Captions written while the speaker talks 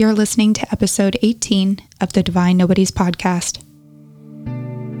You're listening to episode 18 of the Divine Nobodies podcast.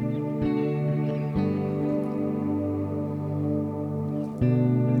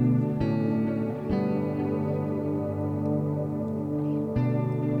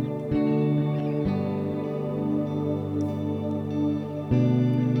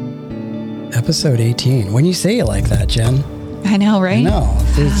 Episode 18. When you say it like that, Jen. I know, right? I know.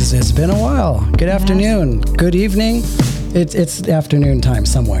 It's been a while. Good afternoon. Good evening. It's afternoon time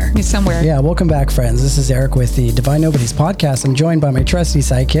somewhere. It's somewhere. Yeah, welcome back, friends. This is Eric with the Divine Nobodies podcast. I'm joined by my trusty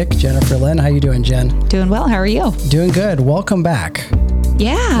sidekick, Jennifer Lynn. How you doing, Jen? Doing well. How are you? Doing good. Welcome back.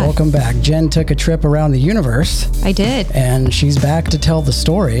 Yeah. Welcome back. Jen took a trip around the universe. I did. And she's back to tell the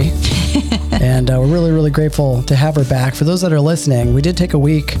story. And we're really, really grateful to have her back. For those that are listening, we did take a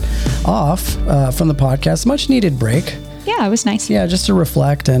week off from the podcast. Much needed break. Yeah, it was nice. Yeah, just to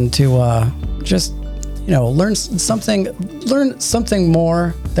reflect and to just, learn something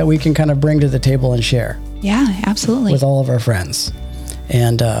more that we can kind of bring to the table and share. Yeah, absolutely. With all of our friends.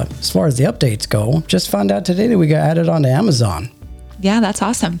 And as far as the updates go, just found out today that we got added onto Amazon. Yeah, that's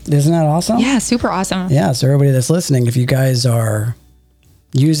awesome. Isn't that awesome? Yeah, super awesome. Yeah, so everybody that's listening, if you guys are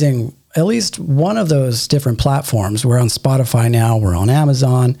using at least one of those different platforms, we're on Spotify now, we're on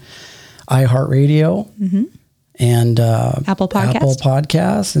Amazon, iHeartRadio, and Apple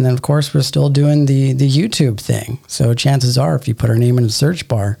Podcasts. And then, of course, we're still doing the YouTube thing. So chances are, if you put our name in the search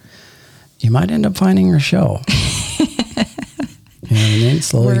bar, you might end up finding our show. You know what I mean?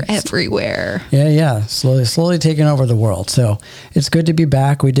 Slowly, we're everywhere. Yeah. Slowly taking over the world. So it's good to be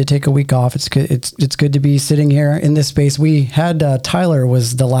back. We did take a week off. It's good. It's good to be sitting here in this space. We had Tyler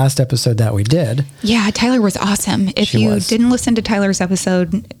was the last episode that we did. Yeah, Tyler was awesome. If you didn't listen to Tyler's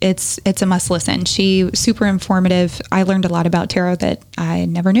episode, it's a must listen. She super informative. I learned a lot about tarot that I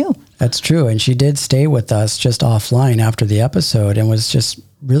never knew. That's true. And she did stay with us just offline after the episode and was just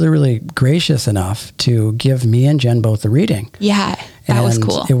really, really gracious enough to give me and Jen both a reading. Yeah, that was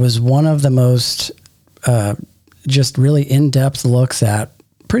cool. It was one of the most just really in-depth looks at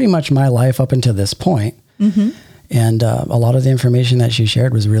pretty much my life up until this point. And a lot of the information that she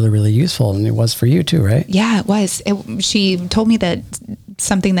shared was really, really useful. And it was for you too, right? Yeah, it was. She told me that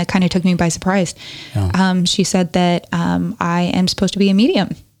something that kind of took me by surprise. Yeah. She said that I am supposed to be a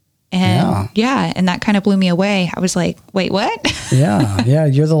medium. And and that kind of blew me away. I was like, wait, what? Yeah,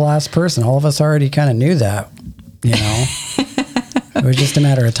 you're the last person. All of us already kind of knew that, It was just a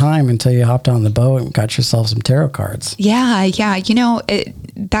matter of time until you hopped on the boat and got yourself some tarot cards. Yeah.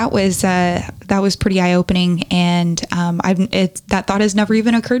 That was pretty eye-opening. And that thought has never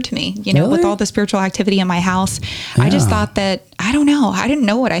even occurred to me, Really? With all the spiritual activity in my house. Yeah. I just thought that, I don't know. I didn't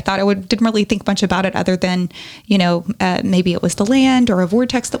know what I thought. Didn't really think much about it other than, maybe it was the land or a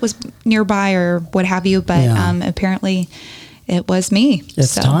vortex that was nearby or what have you. But apparently it was me.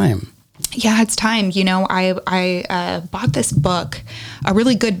 It's time. Yeah, it's time. I bought this book, a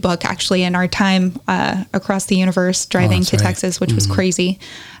really good book, actually, in our time across the universe, driving to Texas, which was crazy.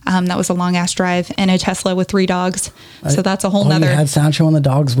 That was a long ass drive in a Tesla with 3 dogs. So that's a whole nother. You had Sancho and the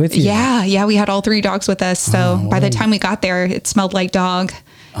dogs with you. Yeah. We had all 3 dogs with us. So by the time we got there, it smelled like dog.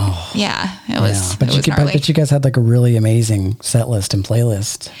 Oh, yeah, it was. But you guys had like a really amazing set list and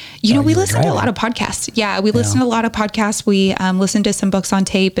playlist. We listened to a lot of podcasts. Yeah, we listened to a lot of podcasts. We listened to some books on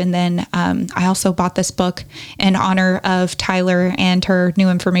tape, and then I also bought this book in honor of Tyler and her new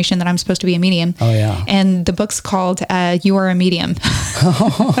information that I'm supposed to be a medium. Oh yeah, and the book's called "You Are a Medium."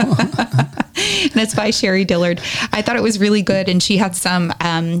 And it's by Sherry Dillard. I thought it was really good, and she had some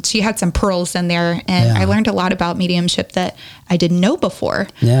pearls in there, and I learned a lot about mediumship that I didn't know before.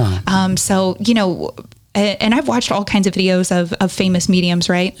 Yeah. So and I've watched all kinds of videos of famous mediums,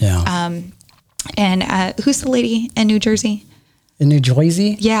 right? Yeah. And who's the lady in New Jersey? In New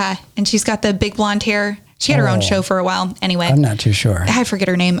Jersey? Yeah, and she's got the big blonde hair. She had her own show for a while. Anyway, I'm not too sure. I forget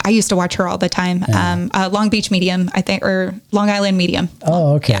her name. I used to watch her all the time. Yeah. Long Beach Medium, I think, or Long Island Medium.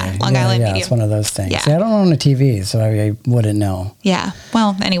 Oh, okay. Yeah, Long Island Medium. It's one of those things. Yeah. See, I don't own a TV, so I wouldn't know. Yeah.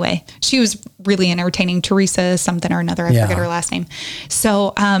 Well, anyway, she was really entertaining. Teresa something or another. I forget her last name.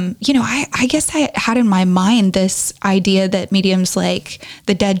 So, I guess I had in my mind this idea that mediums, like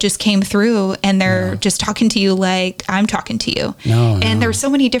the dead, just came through and they're just talking to you like I'm talking to you. And there's so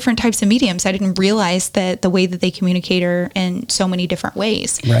many different types of mediums. I didn't realize that the way that they communicate are in so many different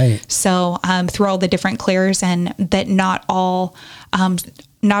ways. Right. So through all the different clairs, and that not all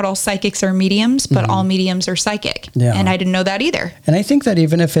psychics are mediums, but all mediums are psychic. Yeah. And I didn't know that either. And I think that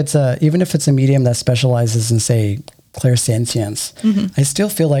even if it's a medium that specializes in, say, clairsentience, I still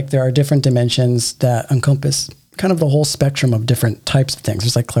feel like there are different dimensions that encompass kind of the whole spectrum of different types of things.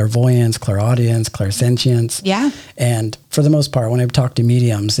 There's like clairvoyance, clairaudience, clairsentience. Yeah. And for the most part, when I talk to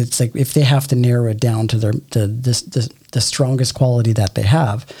mediums, it's like if they have to narrow it down to the strongest quality that they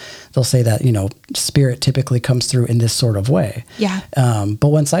have, they'll say that, you know, spirit typically comes through in this sort of way. Yeah. But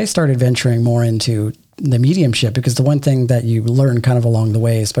once I started venturing more into the mediumship, because the one thing that you learn kind of along the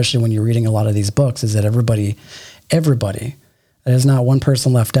way, especially when you're reading a lot of these books, is that everybody, there's not one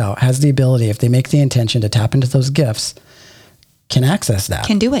person left out, has the ability, if they make the intention to tap into those gifts, can access that.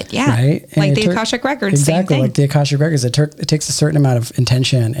 Can do it, yeah. Right? And like the Akashic Records, exactly, same thing. like the Akashic Records. It takes a certain amount of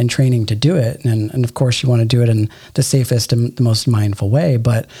intention and training to do it. And of course, you want to do it in the safest and the most mindful way.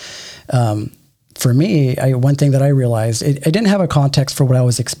 But for me, one thing that I realized, I didn't have a context for what I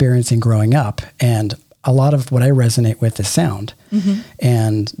was experiencing growing up. And a lot of what I resonate with is sound. Mm-hmm.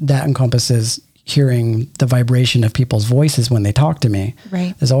 And that encompasses hearing the vibration of people's voices when they talk to me.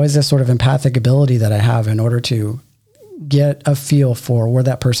 Right. There's always this sort of empathic ability that I have in order to get a feel for where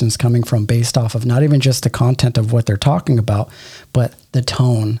that person's coming from based off of not even just the content of what they're talking about, but the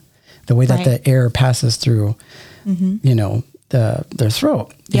tone, the way that the air passes through, you know, their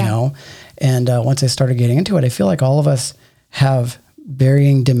throat, you know? And once I started getting into it, I feel like all of us have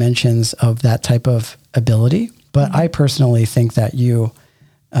varying dimensions of that type of ability. But I personally think that you,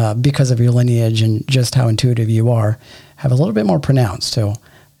 because of your lineage and just how intuitive you are, have a little bit more pronounced. So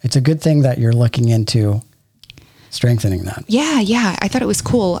it's a good thing that you're looking into strengthening that. Yeah. I thought it was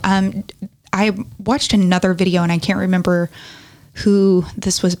cool. I watched another video and I can't remember who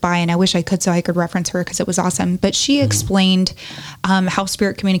this was by, and I wish I could so I could reference her because it was awesome. But she explained how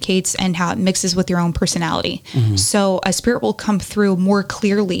spirit communicates and how it mixes with your own personality. So a spirit will come through more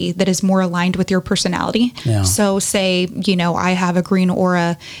clearly that is more aligned with your personality. Yeah. So say, you know, I have a green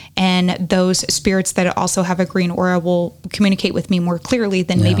aura, and those spirits that also have a green aura will communicate with me more clearly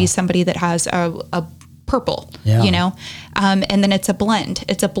than maybe somebody that has a purple, you know? And then it's a blend.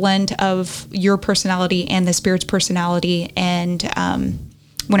 It's a blend of your personality and the spirit's personality. And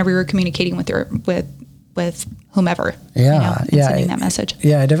whenever you're communicating with whomever, you know, and sending that message.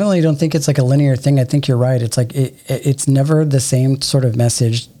 Yeah, I definitely don't think it's like a linear thing. I think you're right. It's like, it's never the same sort of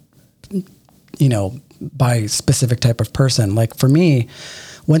message, you know, by specific type of person. Like for me,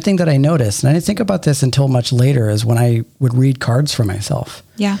 one thing that I noticed, and I didn't think about this until much later, is when I would read cards for myself.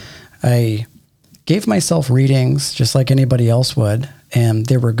 Yeah. I gave myself readings just like anybody else would, and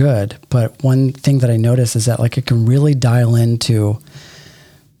they were good. But one thing that I noticed is that like it can really dial into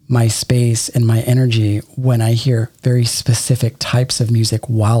my space and my energy when I hear very specific types of music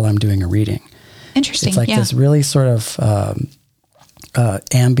while I'm doing a reading. Interesting. It's like this really sort of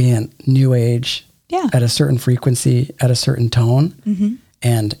ambient new age at a certain frequency, at a certain tone,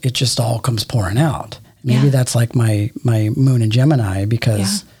 and it just all comes pouring out. Maybe that's like my moon in Gemini,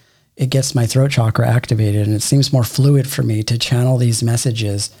 because it gets my throat chakra activated, and it seems more fluid for me to channel these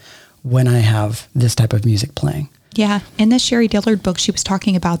messages when I have this type of music playing. Yeah. In the Sherry Dillard book, she was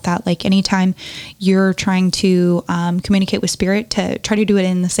talking about that. Like anytime you're trying to communicate with spirit, to try to do it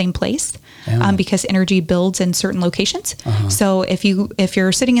in the same place, because energy builds in certain locations. So if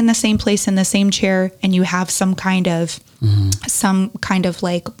you're sitting in the same place in the same chair, and you have some kind of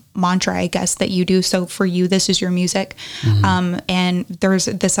like mantra, I guess, that you do. So for you, this is your music. And there's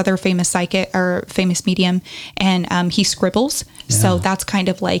this other famous psychic or famous medium, and he scribbles. So that's kind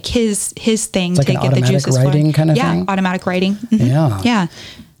of like his thing, like to get the juices flowing. Kind of thing? Automatic writing. Yeah.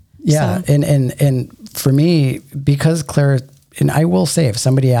 So. And for me, because Claire, and I will say, if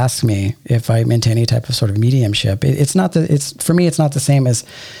somebody asks me if I'm into any type of sort of mediumship, for me, it's not the same as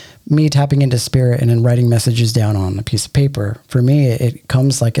me tapping into spirit and then writing messages down on a piece of paper. For me, it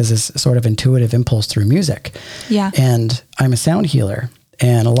comes like as this sort of intuitive impulse through music. Yeah. And I'm a sound healer,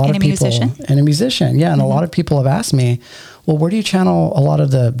 and a lot of people, and a musician. Yeah. And a lot of people have asked me, well, where do you channel a lot of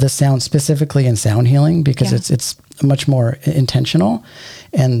the sound, specifically in sound healing? Because it's much more intentional,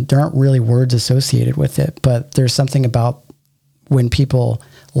 and there aren't really words associated with it, but there's something about when people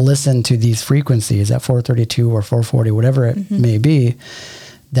listen to these frequencies at 432 or 440, whatever it may be,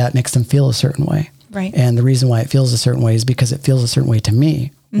 that makes them feel a certain way. Right. And the reason why it feels a certain way is because it feels a certain way to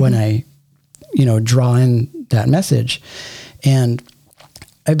me when I, draw in that message. And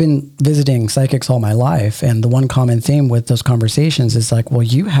I've been visiting psychics all my life, and the one common theme with those conversations is like, well,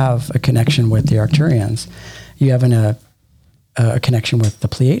 you have a connection with the Arcturians. You have a connection with the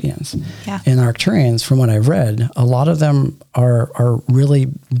Pleiadians. Yeah. And the Arcturians, from what I've read, a lot of them are really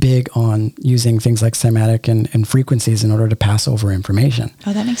big on using things like cymatic and frequencies in order to pass over information.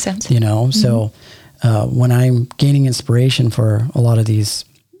 Oh, that makes sense. So when I'm gaining inspiration for a lot of these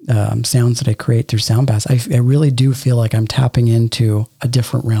sounds that I create through sound baths, I really do feel like I'm tapping into a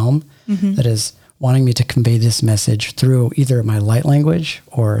different realm that is wanting me to convey this message through either my light language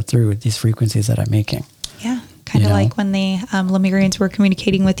or through these frequencies that I'm making. Yeah. Kind of like when the Lemurians were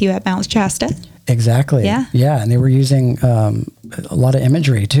communicating with you at Mount Shasta. Exactly. Yeah. Yeah. And they were using a lot of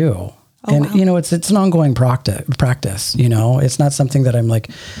imagery too. Oh, and, wow. you know, it's an ongoing practice, you know, it's not something that I'm like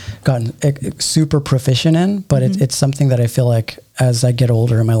gotten super proficient in, but it's something that I feel like as I get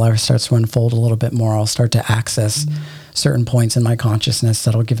older and my life starts to unfold a little bit more, I'll start to access certain points in my consciousness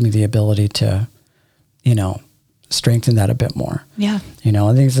that'll give me the ability to, you know, strengthen that a bit more. Yeah. You know,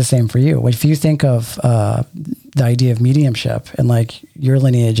 I think it's the same for you. If you think of the idea of mediumship and like your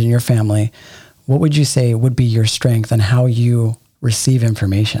lineage and your family, what would you say would be your strength and how you receive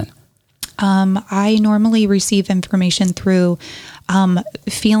information? I normally receive information through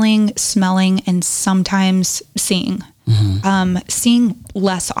feeling, smelling, and sometimes seeing. Seeing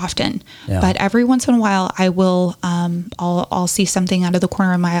less often, but every once in a while I will, I'll see something out of the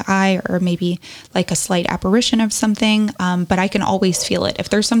corner of my eye or maybe like a slight apparition of something. But I can always feel it. If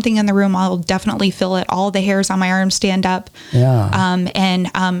there's something in the room, I'll definitely feel it. All the hairs on my arm stand up.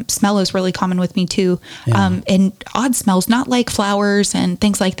 And smell is really common with me too. And odd smells, not like flowers and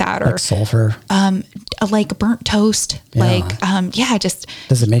things like that, or like sulfur, like burnt toast. Just.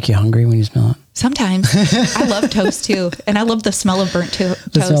 Does it make you hungry when you smell it? Sometimes. I love toast too. And I love the smell of burnt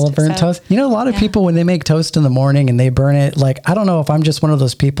toast. The smell of burnt toast. You know, a lot of people, when they make toast in the morning and they burn it, like, I don't know if I'm just one of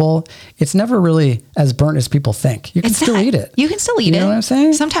those people. It's never really as burnt as people think. You can still eat it. You can still eat it. You know what I'm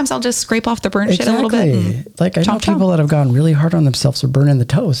saying? Sometimes I'll just scrape off the burnt shit a little bit. And like, I know people that have gone really hard on themselves for burning the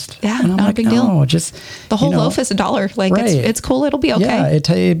toast. Yeah, and I'm not like, a big deal. Just the whole loaf is $1. Like, it's cool. It'll be okay. Yeah,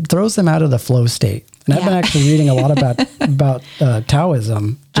 it throws them out of the flow state. And I've been actually reading a lot about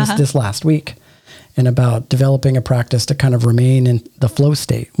Taoism just this last week, and about developing a practice to kind of remain in the flow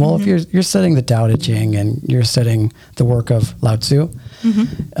state. Well, if you're studying the Tao Te Ching and you're studying the work of Lao Tzu,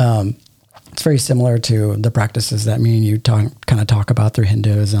 it's very similar to the practices that me and you kind of talk about through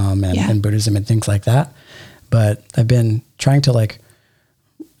Hinduism and Buddhism and things like that. But I've been trying to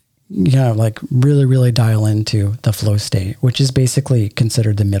really, really dial into the flow state, which is basically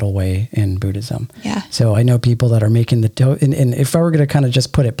considered the middle way in Buddhism. Yeah. So I know people that are making the Tao, and if I were going to kind of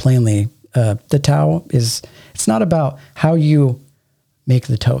just put it plainly, the Tao it's not about how you make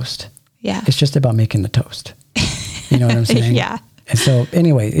the toast. Yeah. It's just about making the toast. You know what I'm saying? Yeah. And so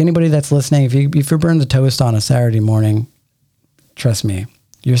anyway, anybody that's listening, if you burn the toast on a Saturday morning, trust me,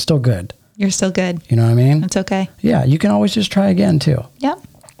 you're still good. You're still good. You know what I mean? It's okay. Yeah. You can always just try again too. Yep.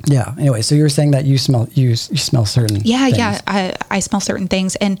 Yeah. Anyway, so you were saying that you smell certain things. Yeah. I smell certain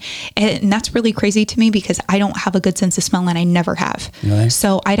things, and that's really crazy to me because I don't have a good sense of smell, and I never have. Really?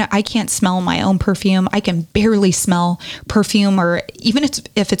 So I can't smell my own perfume. I can barely smell perfume, or even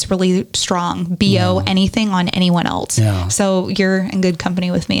if it's really strong, BO, anything on anyone else. Yeah. So you're in good company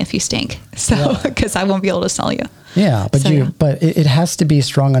with me if you stink. So because I won't be able to smell you. Yeah, but but it has to be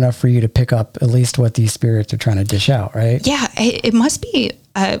strong enough for you to pick up at least what these spirits are trying to dish out, right? Yeah, it must be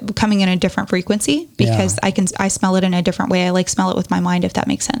coming in a different frequency because I smell it in a different way. I smell it with my mind, if that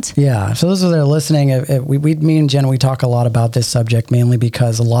makes sense. Yeah. So those that are listening, me and Jen, we talk a lot about this subject mainly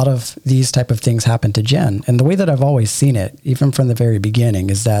because a lot of these type of things happen to Jen. And the way that I've always seen it, even from the very beginning,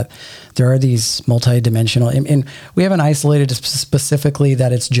 is that there are these multidimensional, and we haven't isolated specifically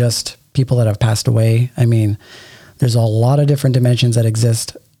that it's just people that have passed away. I mean, there's a lot of different dimensions that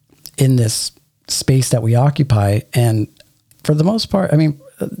exist in this space that we occupy. And for the most part, I mean,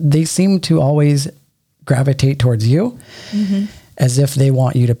 they seem to always gravitate towards you as if they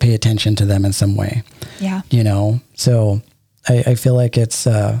want you to pay attention to them in some way. Yeah. You know, so I feel like it's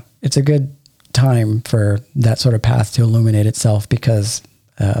a good time for that sort of path to illuminate itself because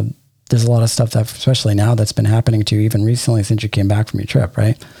there's a lot of stuff that, especially now, that's been happening to you even recently since you came back from your trip,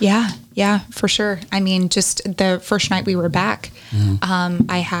 right? Yeah, for sure. I mean, just the first night we were back,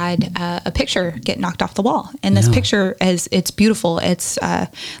 I had a picture get knocked off the wall. And this picture, it's beautiful. It's some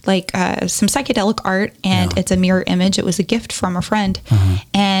psychedelic art, and it's a mirror image. It was a gift from a friend.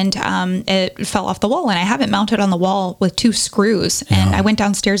 And it fell off the wall, and I have it mounted on the wall with 2 screws. And I went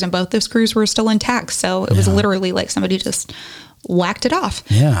downstairs, and both the screws were still intact. So it was literally like somebody just whacked it off.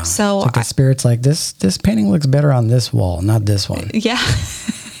 Yeah. So it's like the spirit's like, this painting looks better on this wall, not this one. Yeah.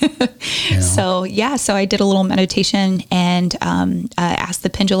 So I did a little meditation and asked the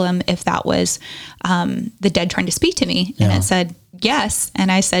pendulum if that was the dead trying to speak to me. And it said yes.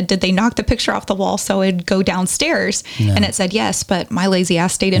 And I said, did they knock the picture off the wall so it'd go downstairs? No. And it said yes, but my lazy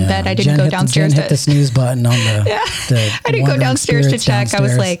ass stayed in bed. I didn't go downstairs. Jen hit the snooze button on the, I didn't go downstairs to check. Downstairs. I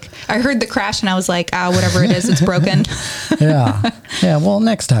was like, I heard the crash and I was like, whatever it is, it's broken. Yeah. Well,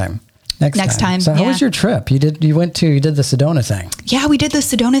 next time. next time. So how was your trip? You did the Sedona thing. Yeah, we did the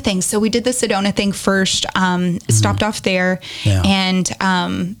Sedona thing. So we did the Sedona thing first, stopped off there, and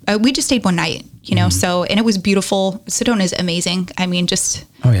we just stayed one night, so, and it was beautiful. Sedona is amazing. I mean, just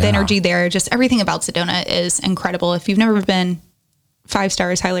the energy there, just everything about Sedona is incredible. If you've never been, 5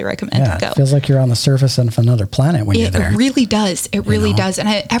 stars, highly recommend. Yeah, go. It feels like you're on the surface of another planet when you're there. It really does. It really does. And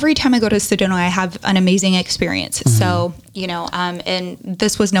every time I go to Sedona, I have an amazing experience. So, and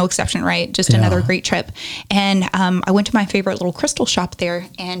this was no exception, right? Just another great trip. And I went to my favorite little crystal shop there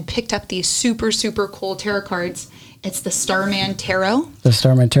and picked up these super, super cool tarot cards. It's the Starman Tarot. The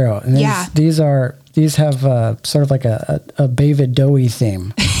Starman Tarot. And these have sort of like a David Bowie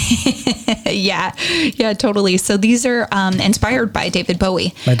theme. Yeah, totally. So these are inspired by David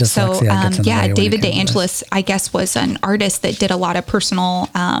Bowie. My dyslexia gets in the way David DeAngelis, I guess, was an artist that did a lot of personal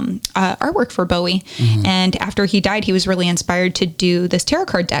artwork for Bowie. And after he died, he was really inspired to do this tarot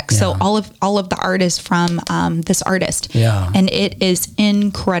card deck. So all of the art is from this artist. Yeah, and it is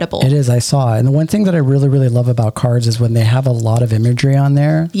incredible. It is. I saw it. And the one thing that I really, really love about cards is when they have a lot of imagery on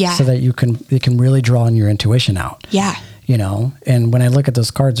there. Yeah. So that you can really draw on your intuition out. Yeah. And when I look at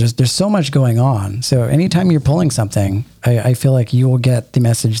those cards, there's so much going on. So anytime you're pulling something, I feel like you will get the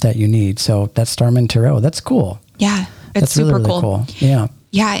message that you need. So that Starman Tarot, that's cool. Yeah. It's that's super really, really cool. Yeah.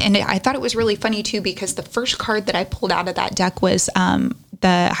 Yeah. And I thought it was really funny too, because the first card that I pulled out of that deck was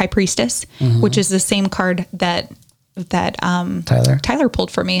the High Priestess, which is the same card that Tyler pulled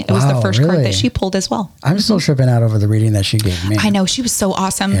for me. It was the first card that she pulled as well. I'm still tripping out over the reading that she gave me. I know, she was so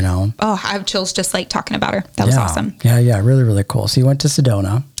awesome. Oh, I have chills just like talking about her. That was awesome. Yeah, really, really cool. So you went to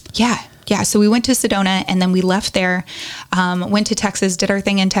Sedona. Yeah. So we went to Sedona and then we left there, went to Texas, did our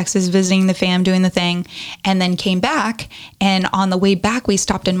thing in Texas, visiting the fam, doing the thing, and then came back. And on the way back, we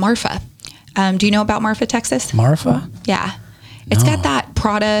stopped in Marfa. Do you know about Marfa, Texas? Marfa? Yeah. It's got that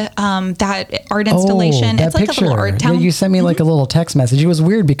Prada, that art installation. That it's like picture. A little art town. Yeah, you sent me like a little text message. It was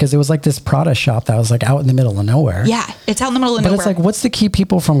weird because it was like this Prada shop that was like out in the middle of nowhere. Yeah, it's out in the middle of nowhere. But it's like, what's to keep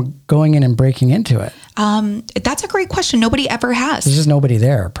people from going in and breaking into it? That's a great question. Nobody ever has. There's just nobody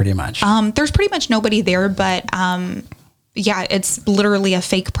there, pretty much. There's pretty much nobody there, but yeah, it's literally a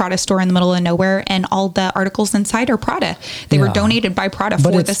fake Prada store in the middle of nowhere, and all the articles inside are Prada. They were donated by Prada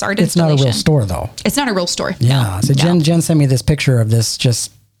for this art installation. It's not a real store, though. It's not a real store. Yeah. No, so Jen sent me this picture of this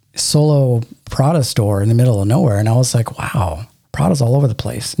just solo Prada store in the middle of nowhere, and I was like, wow, Prada's all over the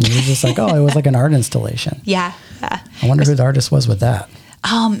place. And it was just like, oh, it was like an art installation. Yeah. I wonder who the artist was with that.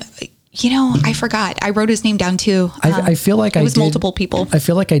 I forgot. I wrote his name down too. I feel like it was multiple people. I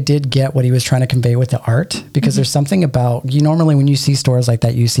feel like I did get what he was trying to convey with the art, because there's something about, normally when you see stores like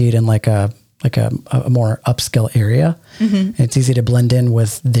that, you see it in like a more upscale area. It's easy to blend in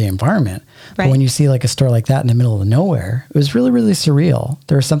with the environment. Right. But when you see like a store like that in the middle of nowhere, it was really, really surreal.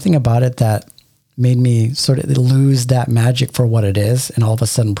 There was something about it that made me sort of lose that magic for what it is. And all of a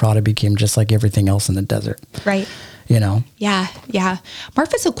sudden Prada became just like everything else in the desert. Right. Yeah.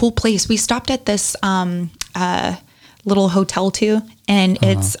 Marfa's a cool place. We stopped at this little hotel too, and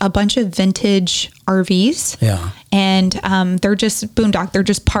it's a bunch of vintage RVs. Yeah. And they're just boondock. They're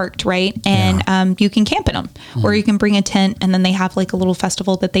just parked, right? And you can camp in them, or you can bring a tent, and then they have like a little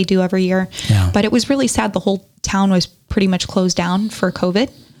festival that they do every year. Yeah. But it was really sad. The whole town was pretty much closed down for COVID.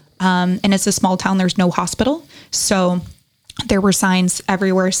 And it's a small town. There's no hospital. So there were signs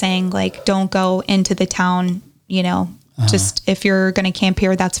everywhere saying like, don't go into the town, just if you're going to camp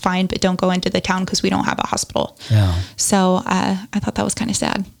here, that's fine, but don't go into the town because we don't have a hospital. Yeah. So I thought that was kind of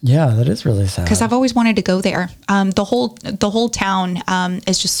sad. Yeah, that is really sad. Because I've always wanted to go there. The whole town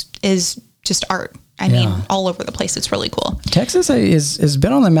is just art. I mean, all over the place. It's really cool. Texas has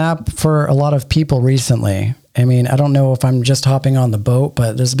been on the map for a lot of people recently. I mean, I don't know if I'm just hopping on the boat,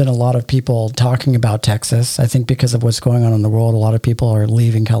 but there's been a lot of people talking about Texas. I think because of what's going on in the world, a lot of people are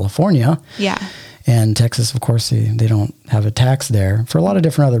leaving California. Yeah. And Texas, of course, they don't have a tax there for a lot of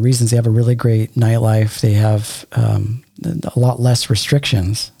different other reasons. They have a really great nightlife. They have a lot less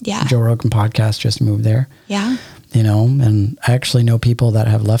restrictions. Yeah. Joe Rogan podcast just moved there. Yeah. And I actually know people that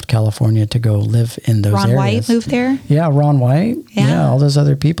have left California to go live in those areas. Ron White moved there. Yeah, Ron White. Yeah, all those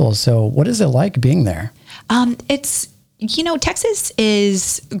other people. So what is it like being there? It's, Texas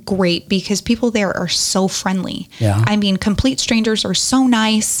is great because people there are so friendly. Yeah. I mean, complete strangers are so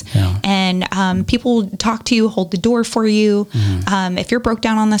nice. Yeah. And people talk to you, hold the door for you. Mm-hmm. If you're broke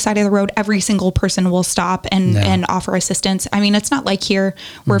down on the side of the road, every single person will stop and offer assistance. I mean, it's not like here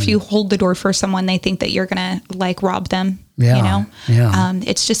where if you hold the door for someone, they think that you're going to like rob them. Yeah.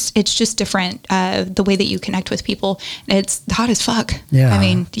 It's just different. The way that you connect with people, it's hot as fuck. Yeah. I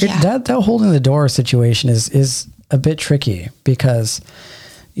mean, that holding the door situation is a bit tricky because,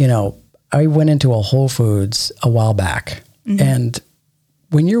 I went into a Whole Foods a while back, and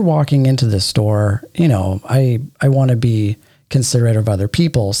when you're walking into the store, you know, I want to be considerate of other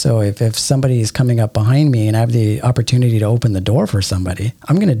people. So if somebody is coming up behind me and I have the opportunity to open the door for somebody,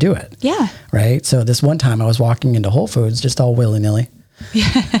 I'm going to do it. Yeah. Right. So this one time I was walking into Whole Foods just all willy-nilly. Yeah.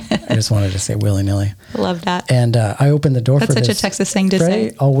 I just wanted to say willy-nilly. I love that. And I opened the door That's for this. such a Texas thing to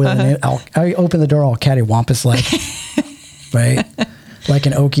say. All willy-nilly. I opened the door all cattywampus like, right? Like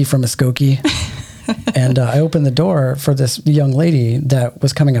an Okie from a Skokie. And I opened the door for this young lady that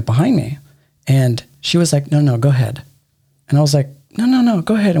was coming up behind me. And she was like, no, go ahead. And I was like, no,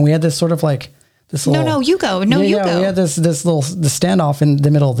 go ahead. And we had this sort of like, this little... No, you go. No, you go. We had this little standoff in the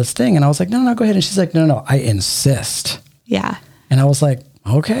middle of this thing. And I was like, no, go ahead. And she's like, no, I insist. Yeah. And I was like,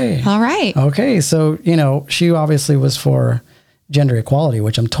 okay. All right. Okay. So, you know, she obviously was for gender equality,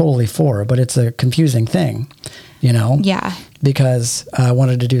 which I'm totally for, but it's a confusing thing, you know? Yeah. Because I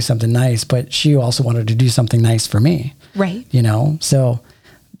wanted to do something nice, but she also wanted to do something nice for me. Right. You know? So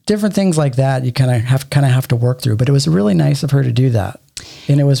different things like that you kind of have to work through, but it was really nice of her to do that.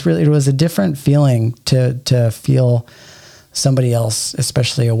 And it was a different feeling to feel somebody else,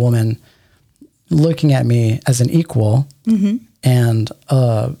 especially a woman, looking at me as an equal, and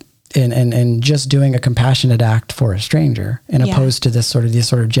just doing a compassionate act for a stranger, and opposed to these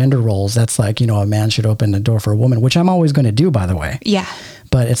sort of gender roles. That's like, you know, a man should open the door for a woman, which I'm always going to do, by the way. Yeah.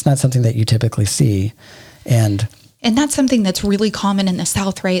 But it's not something that you typically see. And that's something that's really common in the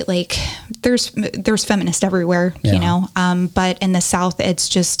South, right? Like there's feminists everywhere, you know, but in the South, it's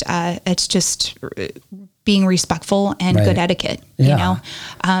just being respectful and good etiquette, you know.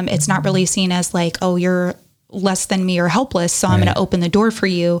 It's not really seen as like, oh, you're less than me or helpless, so I'm going to open the door for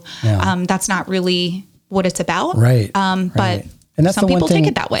you. That's not really what it's about. Right. But and that's some people take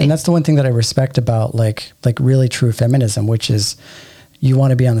it that way. And that's the one thing that I respect about like really true feminism, which is you want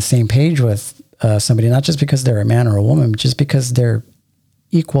to be on the same page with somebody, not just because they're a man or a woman, but just because they're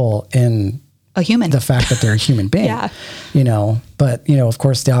equal in a human, the fact that they're a human being. Yeah. You know, but you know, of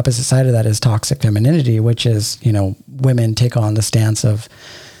course the opposite side of that is toxic femininity, which is, you know, women take on the stance of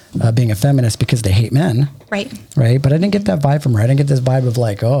being a feminist because they hate men. Right. Right. But I didn't get that vibe from her. I didn't get this vibe of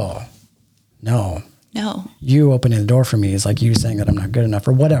like, oh, no, you opening the door for me is like you saying that I'm not good enough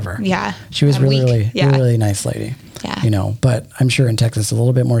or whatever. Yeah. She was really nice lady. Yeah. You know, but I'm sure in Texas, it's a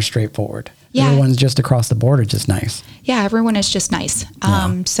little bit more straightforward. Yeah. Everyone's just across the border, just nice. Yeah. Everyone is just nice.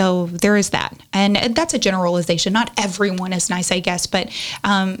 So there is that. And that's a generalization. Not everyone is nice, I guess, but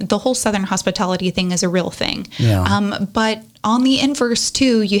the whole Southern hospitality thing is a real thing. Yeah. But on the inverse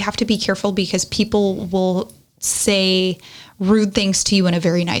too, you have to be careful because people will say rude things to you in a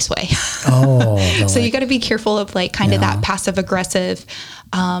very nice way. Oh, so you got to be careful of like kind of that passive aggressive,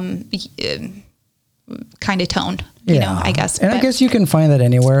 kind of tone, you know, I guess. And I guess you can find that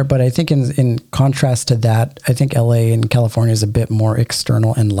anywhere, but I think in contrast to that, I think LA and California is a bit more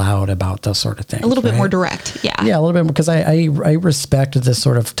external and loud about those sort of things. A little bit more direct. Yeah. Yeah. A little bit more, because I respect this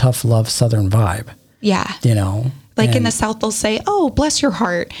sort of tough love Southern vibe. Yeah. You know, like in the South, they'll say, oh, bless your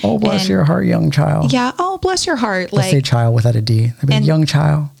heart. Oh, bless your heart, young child. Yeah. Oh, bless your heart. They'll say child without a D. They'll be young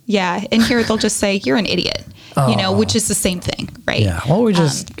child. Yeah. And here they'll just say, you're an idiot. You know, which is the same thing, right? Yeah. Well, we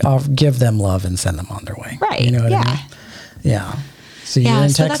just give them love and send them on their way. Right. You know what I mean? Yeah. So you're in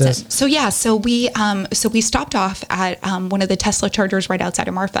Texas. So we stopped off at one of the Tesla chargers right outside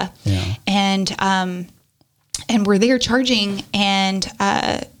of Marfa. Yeah. And we're there charging, and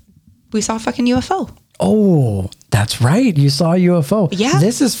we saw a fucking UFO. Oh, that's right. You saw a UFO. Yeah.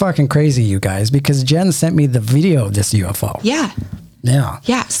 This is fucking crazy, you guys, because Jen sent me the video of this UFO. Yeah. Yeah.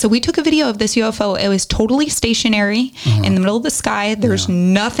 Yeah. So we took a video of this UFO. It was totally stationary in the middle of the sky. There's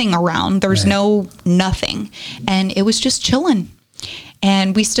nothing around. There's nothing. And it was just chilling.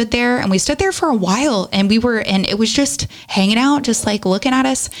 And we stood there for a while, and it was just hanging out, just like looking at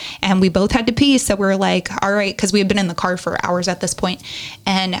us. And we both had to pee. So we were like, all right, because we had been in the car for hours at this point.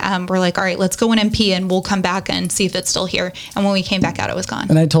 And we're like, all right, let's go in and pee, and we'll come back and see if it's still here. And when we came back out, it was gone.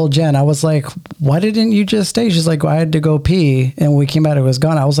 And I told Jen, I was like, why didn't you just stay? She's like, well, I had to go pee. And when we came out, it was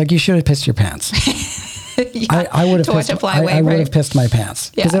gone. I was like, you should have pissed your pants. I would have pissed my pants,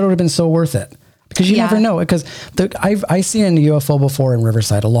 because it would have been so worth it. Because you never know. Because I seen a UFO before in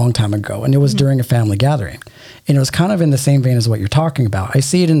Riverside a long time ago, and it was during a family gathering. And it was kind of in the same vein as what you're talking about. I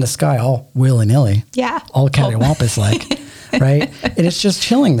see it in the sky all willy-nilly. Yeah. All cattywampus like, right? And it's just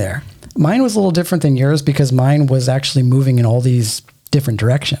chilling there. Mine was a little different than yours, because mine was actually moving in all these different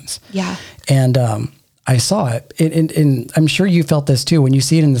directions. Yeah. And I saw it, and I'm sure you felt this too. When you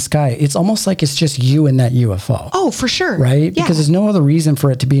see it in the sky, it's almost like it's just you and that UFO. Oh, for sure. Right? Yeah. Because there's no other reason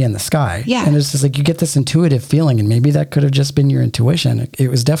for it to be in the sky. Yeah. And it's just like you get this intuitive feeling, and maybe that could have just been your intuition. It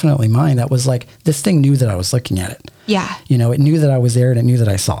was definitely mine. That was like, this thing knew that I was looking at it. Yeah. You know, it knew that I was there, and it knew that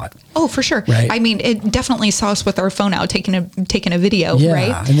I saw it. Oh, for sure. Right. I mean, it definitely saw us with our phone out taking a video, Yeah.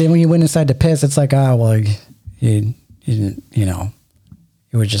 right? And then when you went inside to piss, it's like, you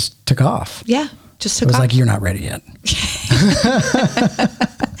would just took off. Yeah. Just It took was off. like, you're not ready yet.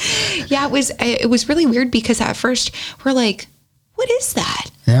 Yeah, it was really weird because at first we're like, what is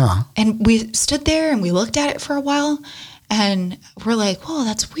that? Yeah. And we stood there and we looked at it for a while and we're like, whoa,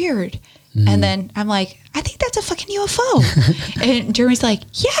 that's weird. And then I'm like, I think that's a fucking UFO. And Jeremy's like,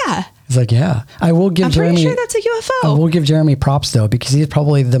 yeah. It's like, yeah. I will give I'm Jeremy. pretty sure that's a UFO. I will give Jeremy props though, because he's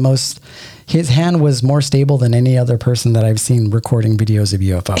probably his hand was more stable than any other person that I've seen recording videos of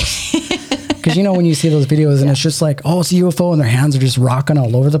UFOs. Because when you see those videos and it's just like, oh, it's a UFO, and their hands are just rocking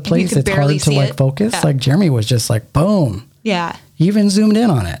all over the place. can It's barely hard to see like it. focus. Yeah. Like Jeremy was just like, boom. Yeah. He even zoomed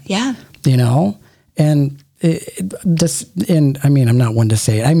in on it. Yeah. And I mean, I'm not one to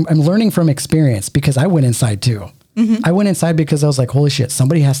say it. I'm learning from experience because I went inside too. Mm-hmm. I went inside because I was like, holy shit,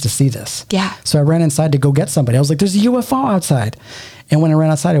 somebody has to see this. Yeah. So I ran inside to go get somebody. I was like, there's a UFO outside. And when I ran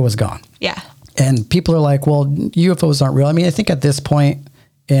outside, it was gone. Yeah. And people are like, well, UFOs aren't real. I mean, I think at this point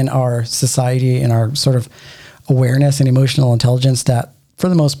in our society, in our sort of awareness and emotional intelligence, that for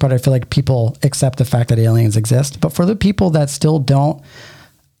the most part, I feel like people accept the fact that aliens exist. But for the people that still don't,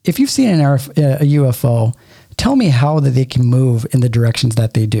 if you've seen a UFO, tell me how that they can move in the directions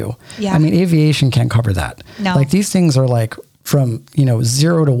that they do. Yeah. I mean, aviation can't cover that. No. Like these things are like from,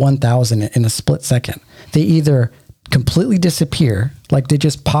 0 to 1,000 in a split second. They either completely disappear, like they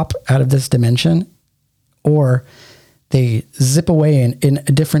just pop out of this dimension, or they zip away in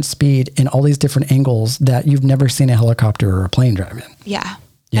a different speed in all these different angles that you've never seen a helicopter or a plane drive in. Yeah.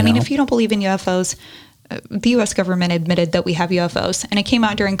 You mean, know? if you don't believe in UFOs, the U.S. government admitted that we have UFOs, and it came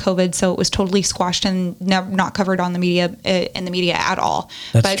out during COVID, so it was totally squashed and not covered on the media at all.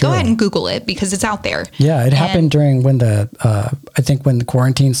 That's but true. go ahead and Google it because it's out there. Yeah, it happened during when I think when the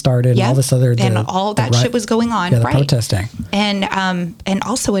quarantine started and all this other and all that shit was going on. Yeah, the right. protesting. And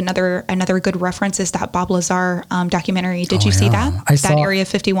also another good reference is that Bob Lazar documentary. Did you see that? I saw Area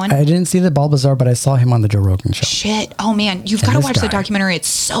 51. I didn't see the Bob Lazar, but I saw him on the Joe Rogan show. Shit. Oh man, you've got to this watch the guy. documentary. It's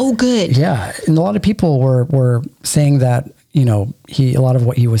so good. Yeah, and a lot of people were saying that a lot of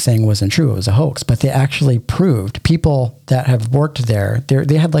what he was saying wasn't true. It was a hoax, but they actually proved, people that have worked there,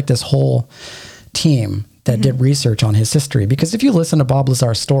 they had like this whole team that did research on his history. Because if you listen to Bob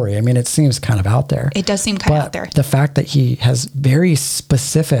Lazar's story, I mean, it seems kind of out there. It does seem kind of But out there. the fact that he has very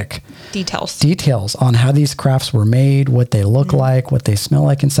specific details on how these crafts were made, what they look like, what they smell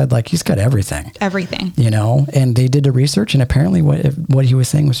like inside, like he's got everything. Everything. And they did the research, and apparently what he was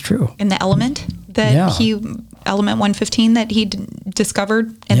saying was true. And the element that element 115 that he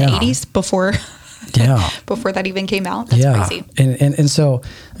discovered in the 80s before before that even came out. That's crazy. And so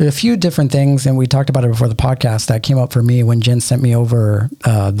a few different things, and we talked about it before the podcast, that came up for me when Jen sent me over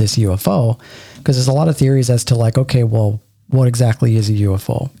this UFO, because there's a lot of theories as to like, okay, well, what exactly is a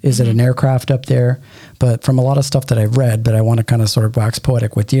UFO? Is it an aircraft up there? But from a lot of stuff that I've read, but I want to kind of sort of wax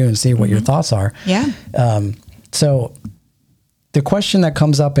poetic with you and see what your thoughts are. Yeah. So the question that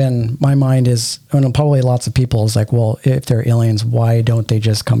comes up in my mind is, and probably lots of people, is like, well, if they're aliens, why don't they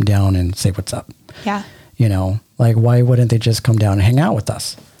just come down and say what's up? Yeah. Like why wouldn't they just come down and hang out with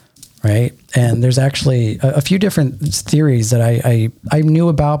us? Right. And there's actually a few different theories that I knew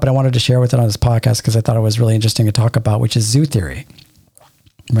about, but I wanted to share with it on this podcast because I thought it was really interesting to talk about, which is zoo theory.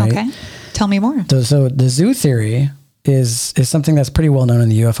 Right. Okay. Tell me more. So the zoo theory is something that's pretty well known in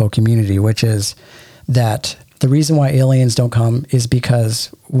the UFO community, which is that the reason why aliens don't come is because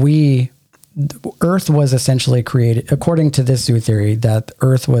Earth was essentially created, according to this zoo theory, that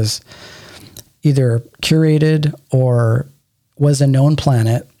Earth was either curated or was a known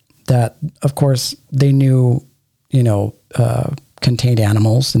planet that, of course, they knew, contained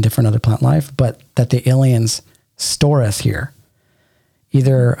animals and different other plant life, but that the aliens store us here.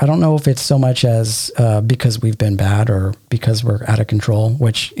 Either, I don't know if it's so much as because we've been bad or because we're out of control,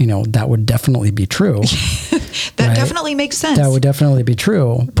 which, that would definitely be true. That definitely makes sense. That would definitely be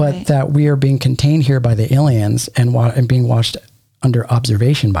true, but that we are being contained here by the aliens and being watched under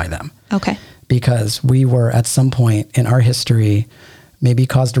observation by them. Okay. Because we were at some point in our history maybe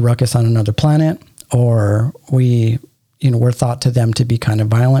caused a ruckus on another planet, or we, were thought to them to be kind of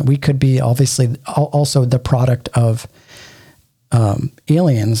violent. We could be obviously also the product of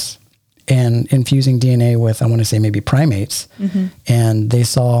aliens and infusing DNA with, I want to say maybe primates. Mm-hmm. And they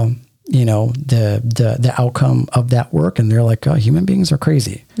saw, the outcome of that work. And they're like, oh, human beings are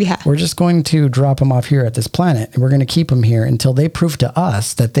crazy. Yeah. We're just going to drop them off here at this planet, and we're going to keep them here until they prove to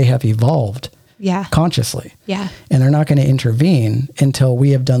us that they have evolved consciously. Yeah. And they're not going to intervene until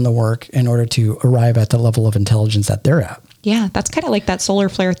we have done the work in order to arrive at the level of intelligence that they're at. Yeah, that's kind of like that solar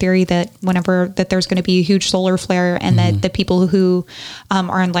flare theory that whenever that there's going to be a huge solar flare and that the people who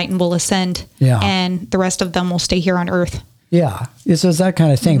are enlightened will ascend and the rest of them will stay here on Earth. Yeah. So it's that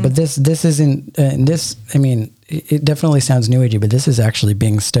kind of thing. But this isn't, I mean, it definitely sounds new agey, but this is actually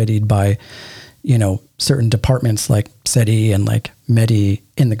being studied by, certain departments like SETI and like METI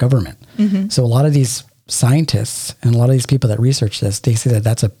in the government. So a lot of these scientists and a lot of these people that research this, they say that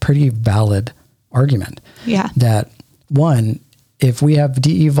that's a pretty valid argument. Yeah. That one, if we have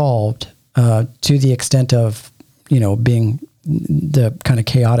de-evolved to the extent of, being the kind of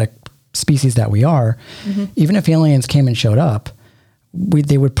chaotic species that we are, even if aliens came and showed up,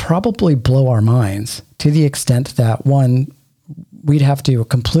 they would probably blow our minds to the extent that one, we'd have to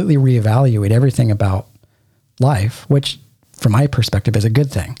completely reevaluate everything about life, which from my perspective is a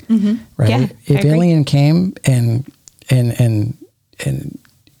good thing, right? Yeah, if alien came and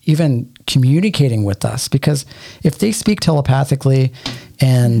even communicating with us, because if they speak telepathically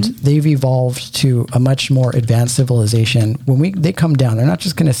and they've evolved to a much more advanced civilization, when they come down, they're not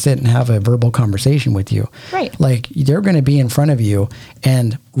just going to sit and have a verbal conversation with you. Right. Like they're going to be in front of you,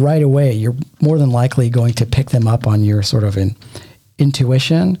 and right away, you're more than likely going to pick them up on your sort of an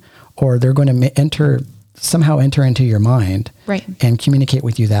intuition, or they're going to somehow enter into your mind and communicate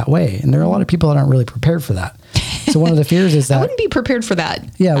with you that way. And there are a lot of people that aren't really prepared for that. So one of the fears is that I wouldn't be prepared for that.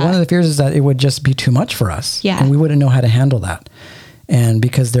 Yeah. One of the fears is that it would just be too much for us. Yeah. And we wouldn't know how to handle that. And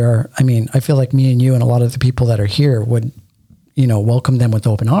because I feel like me and you and a lot of the people that are here would, welcome them with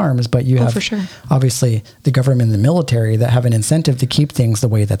open arms, but you have for sure. obviously the government and the military that have an incentive to keep things the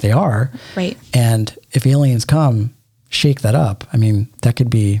way that they are. Right. And if aliens come, shake that up. I mean, that could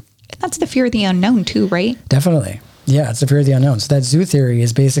be. That's the fear of the unknown too, right? Definitely. Yeah, it's the fear of the unknown. So that zoo theory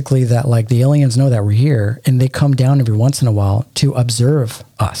is basically that like the aliens know that we're here and they come down every once in a while to observe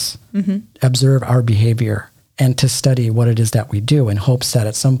us, observe our behavior, and to study what it is that we do in hopes that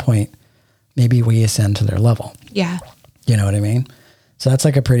at some point, maybe we ascend to their level. Yeah. You know what I mean? So that's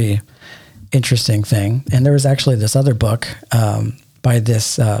like a pretty interesting thing. And there was actually this other book by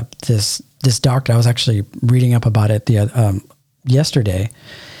this doctor. I was actually reading up about it yesterday.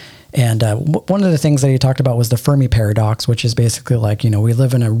 And one of the things that he talked about was the Fermi paradox, which is basically like, we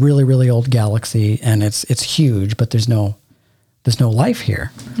live in a really, really old galaxy and it's huge, but there's no life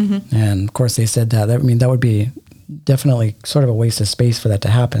here. And of course they said that would be definitely sort of a waste of space for that to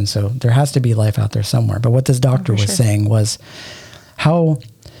happen. So there has to be life out there somewhere. But what this doctor was saying was how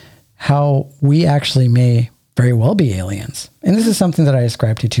we actually may very well be aliens. And this is something that I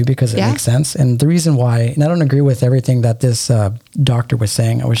ascribe to too, because it makes sense. And the reason why, and I don't agree with everything that this doctor was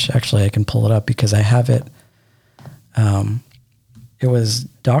saying. I wish actually I can pull it up because I have it. It was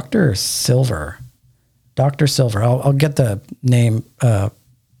Dr. Silver. Dr. Silver. I'll get the name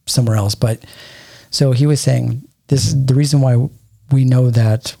somewhere else. But so he was saying this is the reason why we know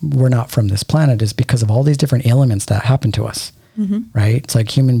that we're not from this planet is because of all these different ailments that happen to us, right? It's like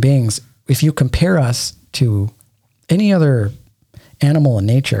human beings. If you compare us to any other animal in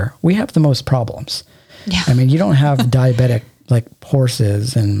nature, we have the most problems. Yeah. I mean, you don't have diabetic like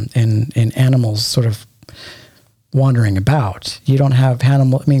horses and animals sort of wandering about. You don't have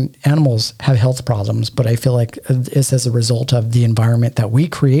animals have health problems, but I feel like it's as a result of the environment that we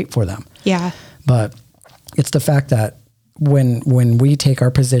create for them. Yeah. But it's the fact that when we take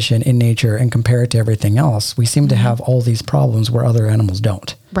our position in nature and compare it to everything else, we seem to have all these problems where other animals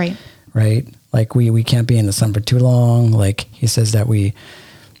don't. Right. Right. Like we can't be in the sun for too long. Like he says that we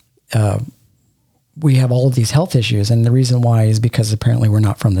have all of these health issues. And the reason why is because apparently we're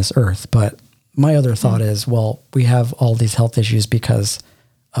not from this earth. But my other thought is, well, we have all these health issues because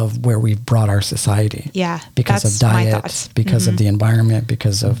of where we've brought our society. Yeah. Because of diet, because of the environment,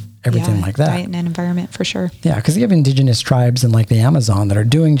 because of everything like that. Diet and environment for sure. Yeah. Because you have indigenous tribes in like the Amazon that are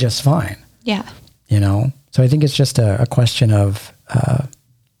doing just fine. Yeah. So I think it's just a question of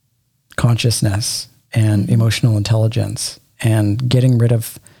consciousness and emotional intelligence and getting rid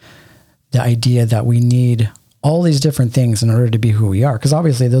of the idea that we need all these different things in order to be who we are. Because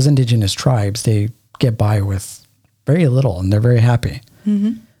obviously those indigenous tribes, they get by with very little and they're very happy.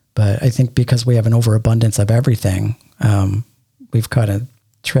 But I think because we have an overabundance of everything, we've kind of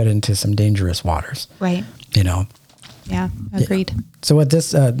tread into some dangerous waters. Right. Yeah, agreed. Yeah. So what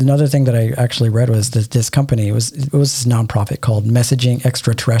this, another thing that I actually read was that this company, it was this nonprofit called Messaging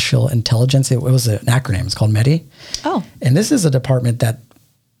Extraterrestrial Intelligence. It was an acronym. It's called METI. Oh. And this is a department that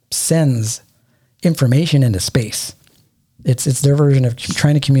sends information into space. It's their version of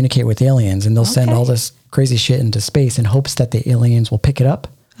trying to communicate with aliens, and they'll send all this crazy shit into space in hopes that the aliens will pick it up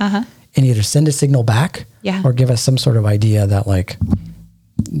and either send a signal back or give us some sort of idea that like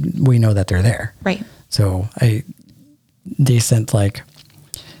we know that they're there. Right. So they sent like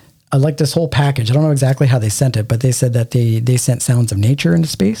this whole package. I don't know exactly how they sent it, but they said that they sent sounds of nature into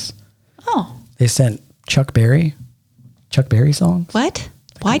space. Oh. They sent Chuck Berry songs. What?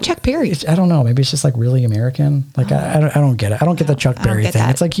 Why Chuck Berry? I don't know. Maybe it's just like really American. Like I don't get it. I don't get the Chuck Berry thing.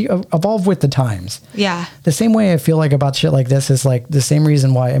 It's like you evolve with the times. Yeah. The same way I feel like about shit like this is like the same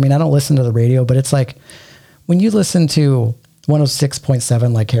reason why. I mean, I don't listen to the radio, but it's like when you listen to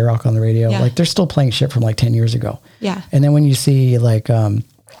 106.7 like K-Rock on the radio, like they're still playing shit from like 10 years ago. Yeah. And then when you see like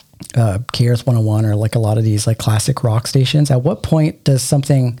KRS 101 or like a lot of these like classic rock stations, at what point does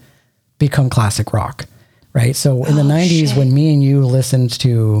something become classic rock? Right. So in the 90s, when me and you listened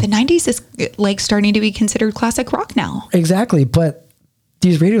to... The 90s is like starting to be considered classic rock now. Exactly. But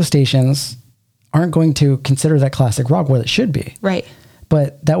these radio stations aren't going to consider that classic rock what it should be. Right.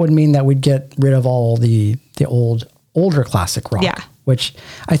 But that would mean that we'd get rid of all the older classic rock. Yeah. Which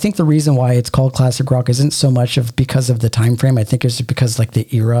I think the reason why it's called classic rock isn't so much because of the time frame. I think it's because like the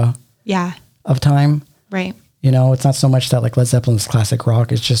era of time. Right. You know, it's not so much that like Led Zeppelin's classic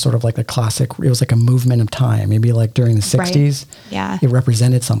rock. It's just sort of like a classic. It was like a movement of time. Maybe like during the 60s, it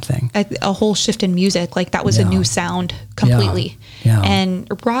represented something. A whole shift in music. Like that was a new sound completely. Yeah. And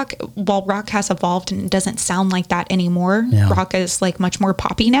while rock has evolved and doesn't sound like that anymore, rock is like much more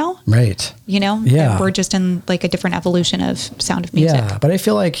poppy now. Right. You know? Yeah. And we're just in like a different evolution of sound of music. Yeah. But I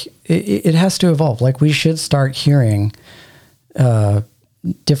feel like it has to evolve. Like we should start hearing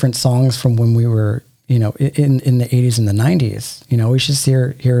different songs from when we were, you know, in the 80s and the 90s. You know, we should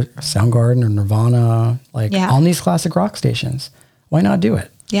hear Soundgarden or Nirvana, like on these classic rock stations. Why not do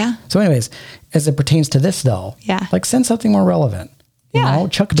it? Yeah. So anyways, as it pertains to this though, like send something more relevant. You know,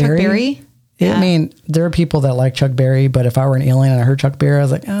 Chuck Berry. I mean, there are people that like Chuck Berry, but if I were an alien and I heard Chuck Berry, I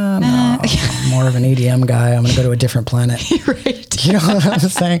was like, oh, no, I'm more of an EDM guy. I'm going to go to a different planet. Right. You know what I'm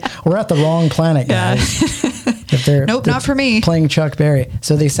saying? We're at the wrong planet, guys. If they're not for me. Playing Chuck Berry.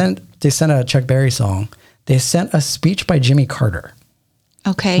 So they sent a Chuck Berry song. They sent a speech by Jimmy Carter.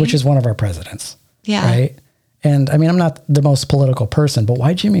 Okay. Which is one of our presidents. Yeah. Right? And I mean, I'm not the most political person, but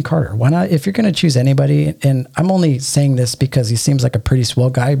why Jimmy Carter? Why not? If you're going to choose anybody, and I'm only saying this because he seems like a pretty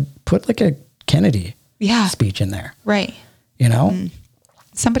swell guy, put like a Kennedy speech in there. Right. You know?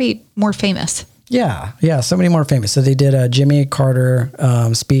 Somebody more famous. Yeah. Yeah. Somebody more famous. So they did a Jimmy Carter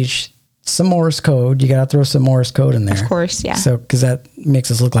speech, some Morse code. You got to throw some Morse code in there. Of course. Yeah. So, because that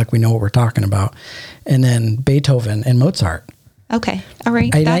makes us look like we know what we're talking about. And then Beethoven and Mozart. Okay. All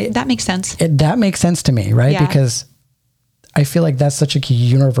right. That makes sense. That makes sense to me, right? Yeah. Because I feel like that's such a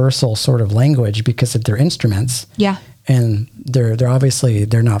universal sort of language because of their instruments. Yeah. And they're obviously,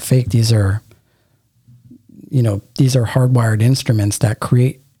 they're not fake. These are hardwired instruments that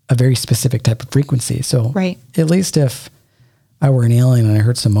create a very specific type of frequency. So at least if I were an alien and I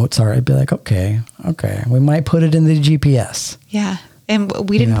heard some Mozart, I'd be like, okay, we might put it in the GPS. Yeah. And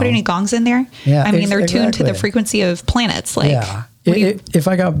we didn't put any gongs in there. Yeah, I mean, they're tuned to the frequency of planets. Like, yeah. If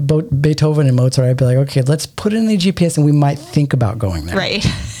I got Beethoven and Mozart, I'd be like, okay, let's put it in the GPS and we might think about going there. Right.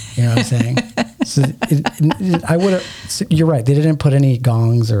 You know what I'm saying? So I would have, you're right. They didn't put any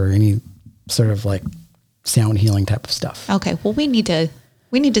gongs or any sort of like sound healing type of stuff. Okay. Well, we need to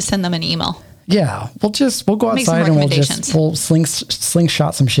send them an email. Yeah. We'll go outside and we'll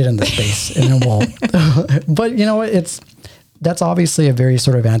slingshot some shit into space and then but you know what? That's obviously a very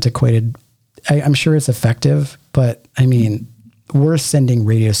sort of antiquated, I'm sure it's effective, but I mean, we're sending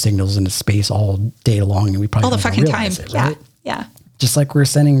radio signals into space all day long and we probably all the fucking time. It, right? Yeah. Just like we're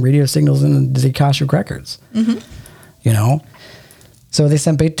sending radio signals into the Akashic Records, you know? So they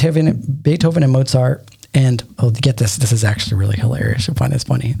sent Beethoven and Mozart and, get this. This is actually really hilarious. You'll find this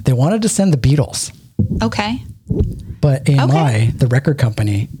funny. They wanted to send the Beatles. Okay. But AMI, the record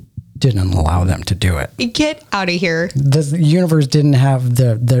company, didn't allow them to do it. Get out of here. The universe didn't have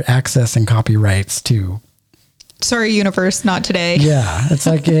the access and copyrights to. Sorry, universe, not today. Yeah, it's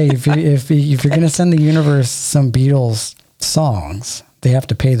like, hey, if you're going to send the universe some Beatles songs, they have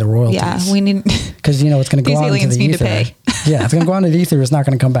to pay the royalties. Yeah, we need because it's going to go out into the ether. Yeah, it's going to go out into the ether. It's not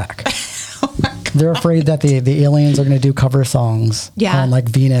going to come back. Oh my God. They're afraid that the aliens are going to do cover songs on like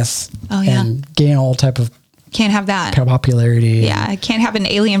Venus and gain all type of. Can't have that popularity. Yeah, I can't have an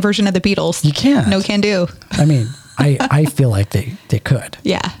alien version of the Beatles. You can't. No can do. I mean, I feel like they could.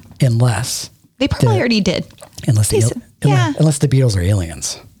 Yeah. Unless they probably already did. Unless the Beatles are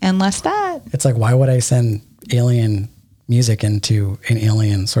aliens. Unless that. It's like, why would I send alien music into an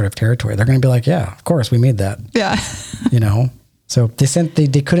alien sort of territory, they're going to be like, yeah, of course we made that. Yeah. So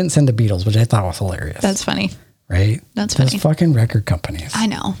they couldn't send the Beatles, which I thought was hilarious. That's funny. Right? That's Those funny. fucking record companies. I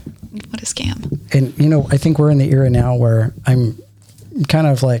know. What a scam. And, I think we're in the era now where I'm kind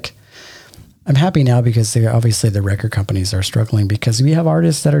of like, I'm happy now because obviously the record companies are struggling because we have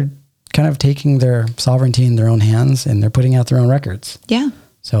artists that are kind of taking their sovereignty in their own hands and they're putting out their own records. Yeah.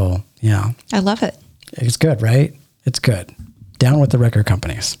 So, yeah. I love it. It's good, right? It's good. Down with the record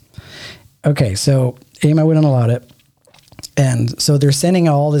companies. Okay, so AIM wouldn't allow it. And so they're sending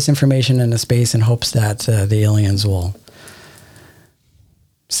all this information into space in hopes that the aliens will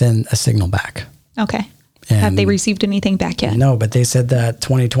send a signal back. Okay. And have they received anything back yet? No, but they said that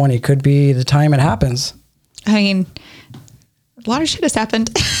 2020 could be the time it happens. I mean, a lot of shit has happened.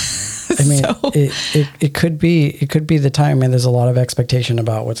 I mean, it could be the time, and there's a lot of expectation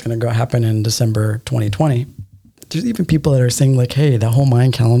about what's going to go happen in December 2020. There's even people that are saying like, hey, that whole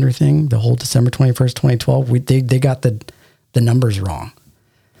Mayan calendar thing, the whole December 21st, 2012, they got the numbers wrong.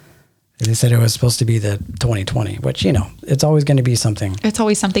 They said it was supposed to be the 2020, which, it's always going to be something. It's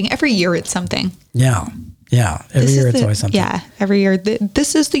always something. Every year it's something. Yeah. Yeah. Every year it's always something. Yeah. Every year.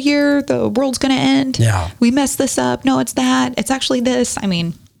 This is the year the world's going to end. Yeah. We messed this up. No, it's that. It's actually this. I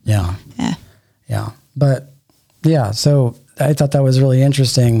mean. Yeah. Yeah. Yeah. But yeah, so I thought that was really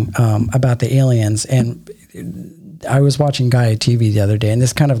interesting about the aliens. And I was watching Gaia TV the other day, and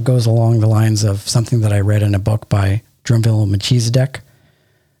this kind of goes along the lines of something that I read in a book by Drunvalo Melchizedek.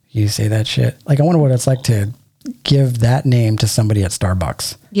 You say that shit. Like, I wonder what it's like to give that name to somebody at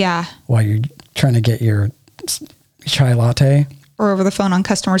Starbucks. Yeah. While you're trying to get your chai latte. Or over the phone on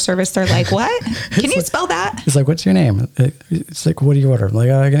customer service, they're like, what? Can you spell that? It's like, what's your name? It's like, what do you order? I'm like,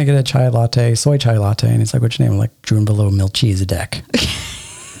 I'm going to get a chai latte, soy chai latte. And it's like, what's your name? I'm like, Drunvalo Melchizedek.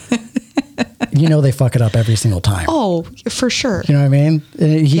 They fuck it up every single time. Oh, for sure. You know what I mean?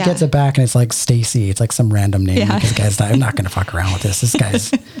 And he gets it back and it's like Stacy. It's like some random name. Yeah. Because guy's I'm not going to fuck around with this. I'm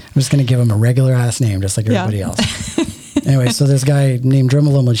just going to give him a regular ass name, just like everybody else. Anyway, so this guy named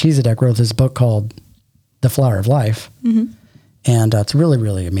Drunvalo Melchizedek wrote this book called The Flower of Life. Mm-hmm. And it's a really,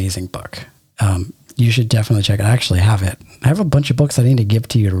 really amazing book. You should definitely check it. I actually have it. I have a bunch of books I need to give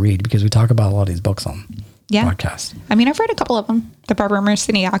to you to read because we talk about a lot of these books on podcast. I mean, I've read a couple of them. The Barbara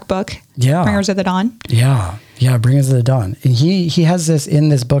Marciniak book. Yeah. Bringers of the Dawn. Yeah. Yeah. Bringers of the Dawn. And he has this in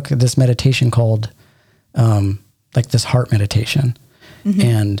this book, this meditation called like this heart meditation. Mm-hmm.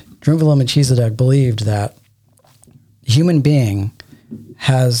 And Drunvalo Melchizedek believed that human being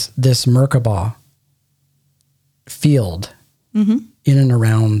has this Merkaba field mm-hmm. in and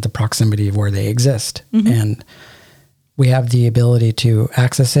around the proximity of where they exist. Mm-hmm. And we have the ability to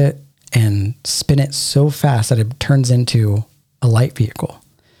access it and spin it so fast that it turns into a light vehicle,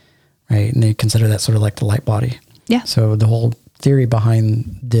 right? And they consider that sort of like the light body. Yeah. So the whole theory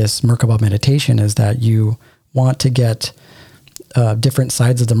behind this Merkaba meditation is that you want to get different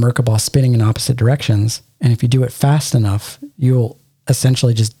sides of the Merkaba spinning in opposite directions. And if you do it fast enough, you'll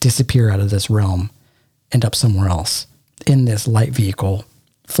essentially just disappear out of this realm, end up somewhere else in this light vehicle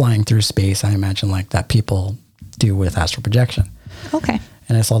flying through space. I imagine like that people do with astral projection. Okay.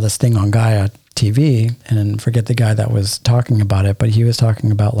 And I saw this thing on Gaia TV, and forget the guy that was talking about it, but he was talking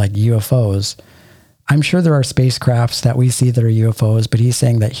about like UFOs. I'm sure there are spacecrafts that we see that are UFOs, but he's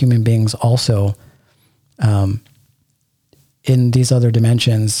saying that human beings also, in these other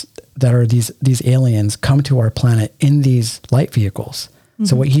dimensions, that are these aliens come to our planet in these light vehicles. Mm-hmm.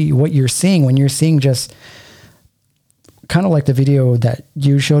 So what you're seeing when you're seeing just kind of like the video that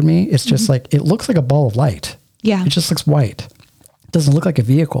you showed me, it's just mm-hmm. like, it looks like a ball of light. Yeah. It just looks white. It doesn't look like a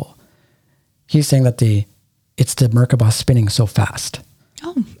vehicle. He's saying that it's the Merkaba spinning so fast.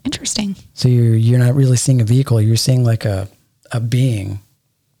 Oh, interesting. So you're not really seeing a vehicle. You're seeing like a being,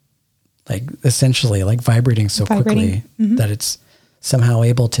 like essentially like vibrating so quickly mm-hmm. that it's somehow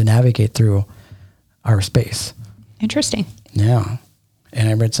able to navigate through our space. Interesting. Yeah. And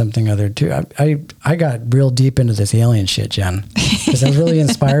I read something other too. I got real deep into this alien shit, Jen, because I was really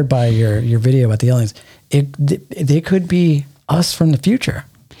inspired by your video about the aliens. They could be us from the future.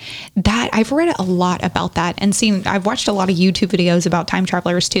 That I've read a lot about that and I've watched a lot of YouTube videos about time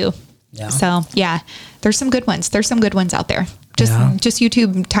travelers too. Yeah. So yeah, there's some good ones. There's some good ones out there. Just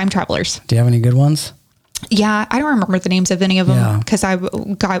YouTube time travelers. Do you have any good ones? Yeah. I don't remember the names of any of them because I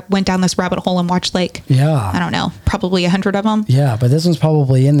went down this rabbit hole and watched I don't know, probably 100 of them. Yeah. But this one's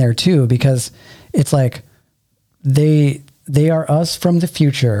probably in there too, because it's like they are us from the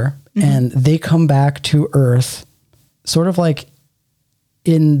future mm-hmm. and they come back to Earth sort of like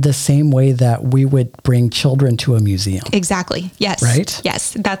in the same way that we would bring children to a museum. Exactly. Yes. Right?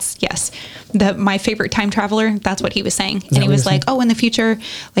 Yes. Yes. My favorite time traveler, that's what he was saying. And he was like, saying? oh, in the future,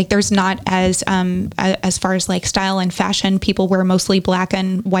 like there's not as far as like style and fashion, people wear mostly black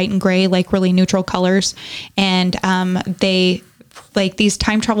and white and gray, like really neutral colors. And they like these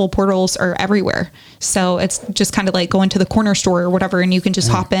time travel portals are everywhere. So it's just kind of like going to the corner store or whatever, and you can just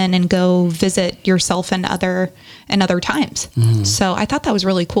hop in and go visit yourself in other times. So I thought that was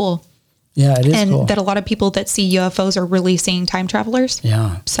really cool. Yeah, it is and cool. that a lot of people that see UFOs are really seeing time travelers.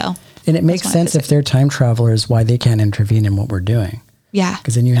 Yeah. So, and it makes sense if they're time travelers, why they can't intervene in what we're doing. Yeah.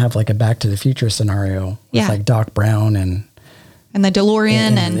 Because then you have like a Back to the Future scenario with like Doc Brown and the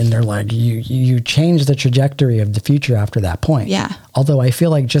DeLorean and they're like, you change the trajectory of the future after that point. Yeah. Although I feel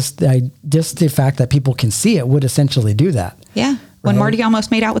like just the fact that people can see it would essentially do that. Yeah. When Marty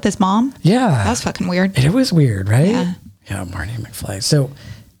almost made out with his mom. Yeah. That was fucking weird. It was weird, right? Yeah. Yeah, Marty McFly. So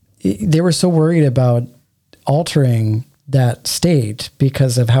they were so worried about altering that state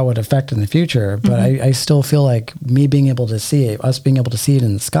because of how it affected in the future. But I still feel like me being able to see it, us being able to see it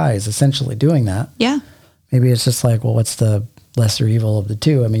in the sky is essentially doing that. Yeah. Maybe it's just like, well, what's the lesser evil of the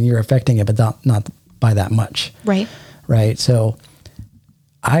two? I mean, you're affecting it, but not by that much. Right. Right. So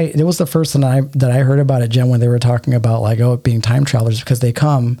it was the first thing that I heard about it, Jen, when they were talking about like, oh, it being time travelers, because they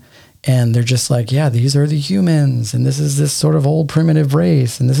come and they're just like, yeah, these are the humans. And this is this sort of old primitive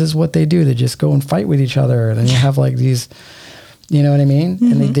race. And this is what they do. They just go and fight with each other. And then you have like these, you know what I mean?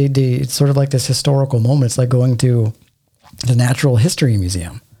 And they it's sort of like this historical moment. It's like going to the Natural History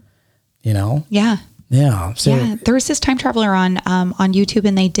Museum, you know? Yeah. Yeah. So there was this time traveler on YouTube,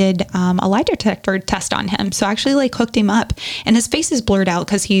 and they did a lie detector test on him. So actually like hooked him up, and his face is blurred out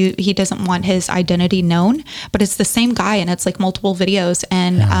because he doesn't want his identity known, but it's the same guy, and it's like multiple videos,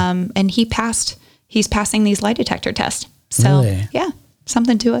 and he's passing these lie detector tests. So Really? yeah,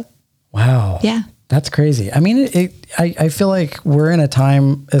 something to it. Wow. Yeah. That's crazy. I mean, I feel like we're in a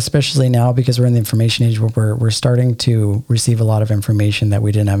time, especially now because we're in the information age, where we're starting to receive a lot of information that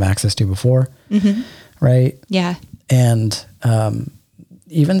we didn't have access to before. Right? Yeah. And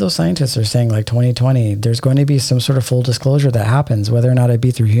even though scientists are saying like 2020, there's going to be some sort of full disclosure that happens, whether or not it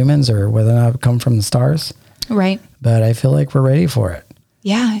be through humans or whether or not it come from the stars. Right. But I feel like we're ready for it.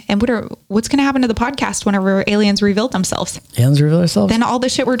 Yeah. And what's going to happen to the podcast whenever aliens reveal themselves? Aliens reveal themselves? Then all the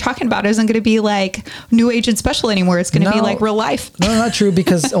shit we're talking about isn't going to be like new age and special anymore. It's going to be like real life. No, not true.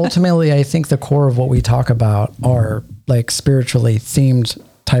 Because ultimately, I think the core of what we talk about are like spiritually themed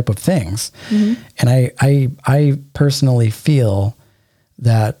type of things. And I personally feel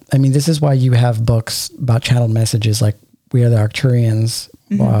that, I mean, this is why you have books about channeled messages like We Are the Arcturians,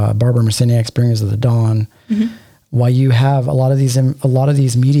 Barbara Marciniak's Bringers of the Dawn. Why you have a lot of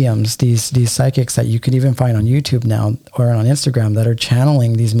these mediums, these psychics that you can even find on YouTube now or on Instagram that are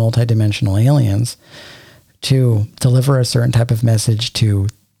channeling these multidimensional aliens to deliver a certain type of message to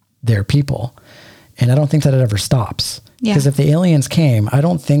their people. And I don't think that it ever stops. Because if the aliens came, I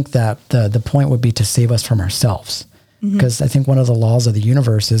don't think that the point would be to save us from ourselves. Because I think one of the laws of the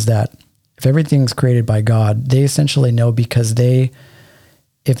universe is that if everything's created by God, they essentially know, because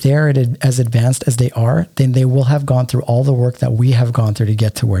if they are as advanced as they are, then they will have gone through all the work that we have gone through to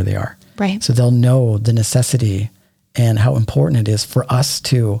get to where they are. Right. So they'll know the necessity and how important it is for us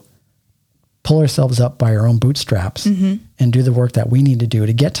to pull ourselves up by our own bootstraps and do the work that we need to do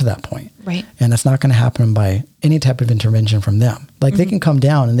to get to that point. Right. And it's not going to happen by any type of intervention from them. Like they can come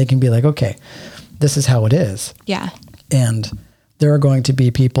down and they can be like, okay, this is how it is. Yeah. And there are going to be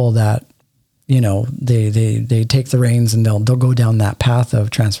people that, you know, they take the reins and they'll go down that path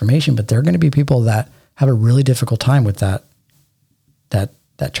of transformation, but there are going to be people that have a really difficult time with that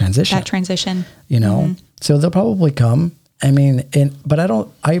transition. That transition. You know, so they'll probably come. I mean, but I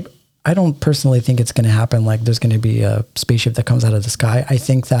don't personally think it's going to happen. Like there's going to be a spaceship that comes out of the sky. I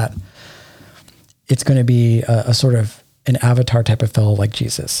think that it's going to be a sort of an avatar type of fellow like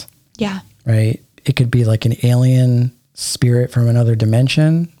Jesus. Yeah. Right. It could be like an alien spirit from another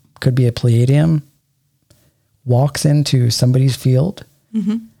dimension. Could be a Pleiadium, walks into somebody's field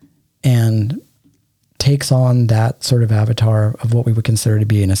and takes on that sort of avatar of what we would consider to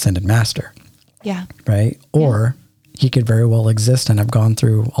be an ascended master. Yeah. Right. Or he could very well exist and have gone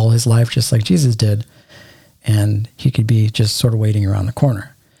through all his life just like Jesus did. And he could be just sort of waiting around the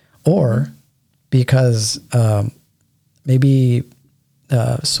corner. Or because maybe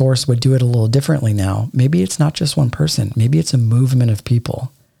Source would do it a little differently now. Maybe it's not just one person. Maybe it's a movement of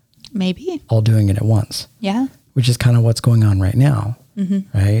people. Maybe. All doing it at once. Yeah. Which is kind of what's going on right now.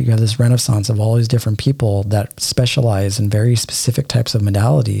 Right? You have this renaissance of all these different people that specialize in very specific types of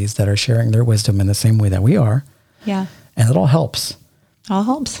modalities that are sharing their wisdom in the same way that we are. Yeah. And it all helps. all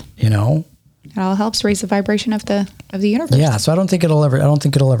helps. You know? It all helps raise the vibration of the universe. Yeah. So I don't think it'll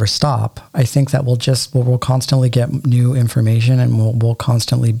ever stop. I think that we'll constantly get new information, and we'll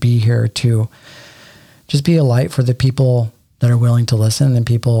constantly be here to just be a light for the people that are willing to listen and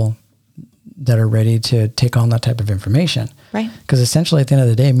people that are ready to take on that type of information. Right. Because essentially at the end of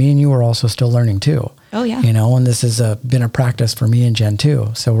the day, me and you are also still learning too. Oh yeah. You know, and this has been a practice for me and Jen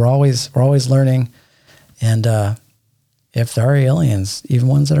too. So we're always learning. And if there are aliens, even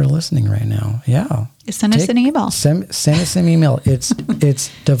ones that are listening right now, send us an email. Send us an email. It's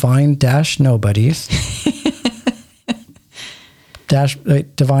divine-nobodies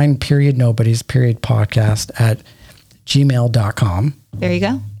divine-nobodies podcast at gmail.com. There you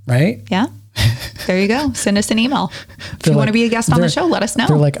go. Right? Yeah. There you go. Send us an email. If you want to be a guest on the show, let us know.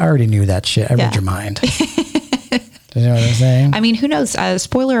 They're like, I already knew that shit. I read your mind. You know what I'm saying? I mean, who knows?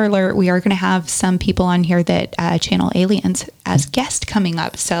 Spoiler alert, we are going to have some people on here that channel aliens as guests coming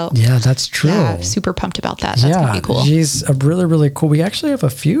up. So yeah, that's true. Yeah, super pumped about that. That's going to be cool. She's a really, really cool. We actually have a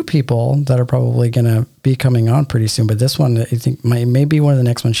few people that are probably going to be coming on pretty soon, but this one I think may be one of the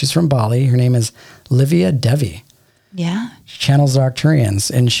next ones. She's from Bali. Her name is Livia Devi. Yeah. She channels the Arcturians,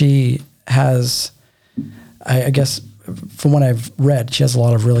 and she has, I guess, from what I've read, she has a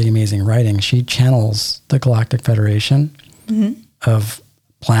lot of really amazing writing. She channels the Galactic Federation of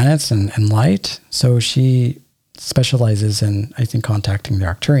planets and light. So she specializes in, I think, contacting the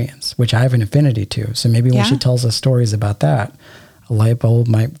Arcturians, which I have an affinity to. So maybe when she tells us stories about that, a light bulb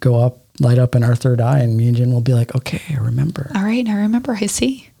might light up in our third eye, and me and Jen will be like, okay, I remember. All right, I remember. I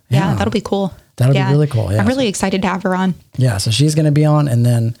see. Yeah, that'll be cool. That'll be really cool. Yeah. I'm really excited to have her on. Yeah, so she's going to be on, and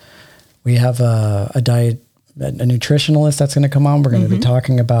then we have a nutritionalist that's going to come on. We're going to be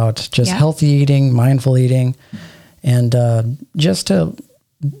talking about just healthy eating, mindful eating, and just to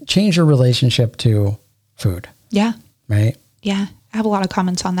change your relationship to food. Yeah. Right? Yeah. I have a lot of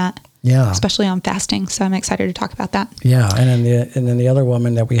comments on that. Yeah. Especially on fasting. So I'm excited to talk about that. Yeah. And then the other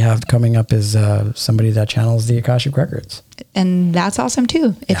woman that we have coming up is somebody that channels the Akashic Records. And that's awesome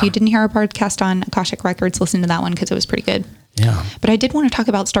too. If you didn't hear our podcast on Akashic Records, listen to that one because it was pretty good. Yeah. But I did want to talk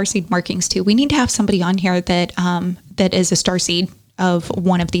about starseed markings too. We need to have somebody on here that that is a starseed of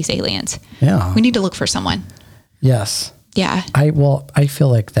one of these aliens. Yeah. We need to look for someone. Yes. Yeah. I feel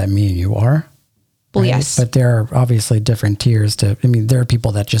like that me and you are. Well, right? yes. But there are obviously different tiers there are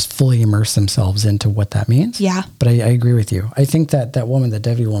people that just fully immerse themselves into what that means. Yeah. But I agree with you. I think that woman, the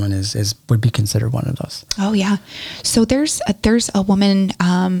Devi woman would be considered one of those. Oh yeah. So there's a woman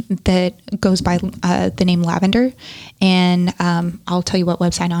that goes by the name Lavender, and I'll tell you what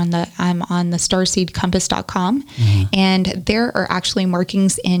website I'm on the starseedcompass.com, and there are actually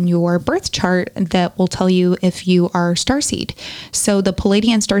markings in your birth chart that will tell you if you are starseed. So the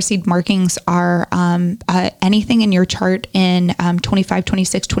Palladian starseed markings are anything in your chart in 25,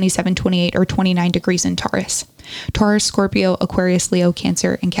 26, 27, 28, or 29 degrees in Taurus. Taurus, Scorpio, Aquarius, Leo,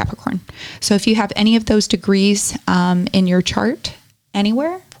 Cancer, and Capricorn. So if you have any of those degrees in your chart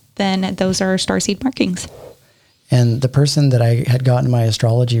anywhere, then those are starseed markings. And the person that I had gotten my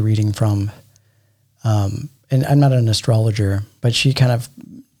astrology reading from, and I'm not an astrologer, but she kind of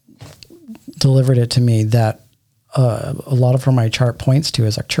delivered it to me that a lot of where my chart points to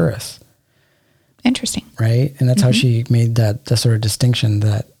is Arcturus. Interesting. Right? And that's how she made the sort of distinction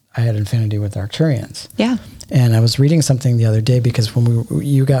that I had affinity with Arcturians. Yeah. And I was reading something the other day because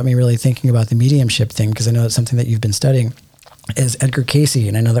you got me really thinking about the mediumship thing, because I know it's something that you've been studying, is Edgar Cayce.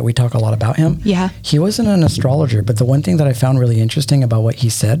 And I know that we talk a lot about him. Yeah. He wasn't an astrologer, but the one thing that I found really interesting about what he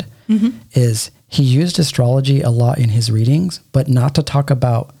said is he used astrology a lot in his readings, but not to talk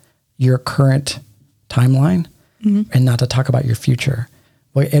about your current timeline and not to talk about your future.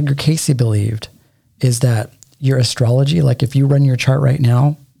 What Edgar Cayce believed is that your astrology, like if you run your chart right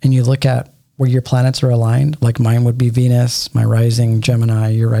now and you look at where your planets are aligned, like mine would be Venus, my rising Gemini,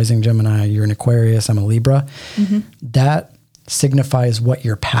 your rising Gemini, you're an Aquarius, I'm a Libra, that signifies what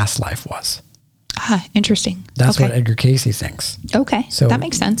your past life was. Ah, interesting. That's what Edgar Cayce thinks. Okay. So that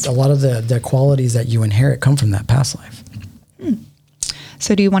makes sense. A lot of the qualities that you inherit come from that past life.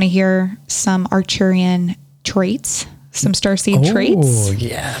 So do you want to hear some Arcturian traits? Some starseed traits? Oh,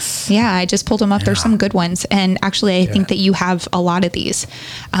 yes. Yeah, I just pulled them up. There's some good ones. And actually, I think that you have a lot of these.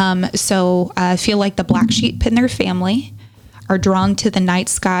 So I feel like the black sheep in their family are drawn to the night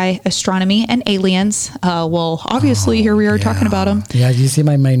sky, astronomy, and aliens. Well, obviously, here we are talking about them. Yeah, you see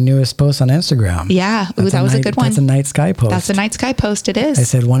my newest post on Instagram. Yeah, that was a good one. That's a night sky post. That's a night sky post. It is. I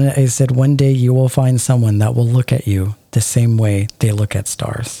said one day you will find someone that will look at you the same way they look at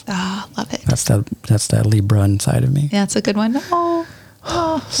stars. Ah, love it. That's that Libra inside of me. Yeah, that's a good one. Oh,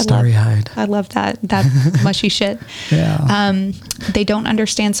 Starry-eyed. I love that mushy shit. Yeah. They don't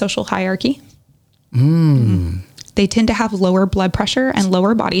understand social hierarchy. They tend to have lower blood pressure and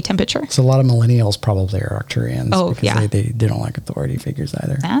lower body temperature. So a lot of millennials probably are Arcturians. Oh, because yeah. they don't like authority figures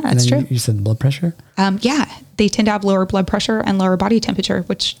either. Yeah, that's and then true. You said blood pressure? Yeah, they tend to have lower blood pressure and lower body temperature,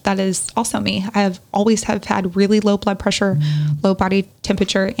 which that is also me. I have always had really low blood pressure, low body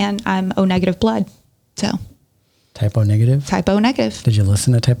temperature, and I'm O negative blood. So Type O negative? type O negative. Did you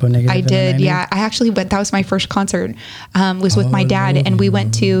listen to Type O negative? I in the did. 90s? Yeah. I actually went, that was my first concert, was with my dad, and we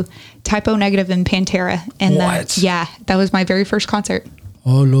went to Type O negative in Pantera. And What? that was my very first concert. I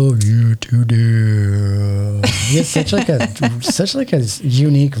love you today. He has such like a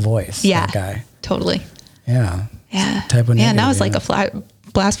unique voice. Yeah. That guy. Totally. Yeah. Yeah. Type O negative. Yeah. That was yeah. like a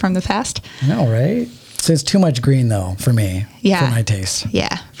blast from the past. I know, right? So it's too much green though for me. Yeah. For my taste.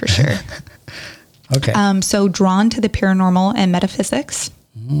 Yeah, for sure. Okay. So drawn to the paranormal and metaphysics.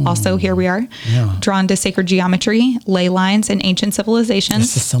 Also, here we are. Yeah. Drawn to sacred geometry, ley lines, and ancient civilizations.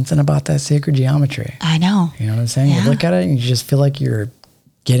 This is something about that sacred geometry. I know. You know what I'm saying? Yeah. You look at it and you just feel like you're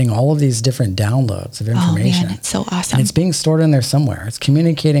getting all of these different downloads of Oh information. man, it's so awesome. And it's being stored in there somewhere. It's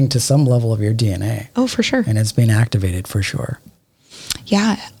communicating to some level of your DNA. Oh, for sure. And it's being activated for sure.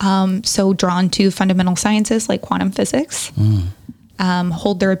 Yeah. So drawn to fundamental sciences like quantum physics,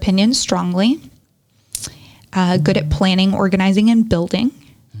 hold their opinions strongly, good at planning, organizing, and building,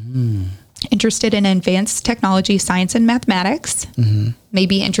 interested in advanced technology, science, and mathematics,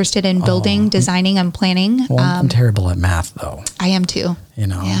 maybe interested in building, designing, and planning. Well, I'm terrible at math though. I am too. You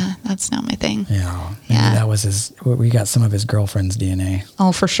know? Yeah, that's not my thing. Yeah. Maybe Yeah. that was we got some of his girlfriend's DNA.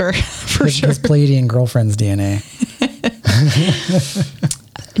 Oh, for sure. For sure. His Pleiadian girlfriend's DNA.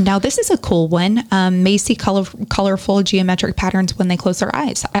 Now, this is a cool one. May see colorful geometric patterns when they close their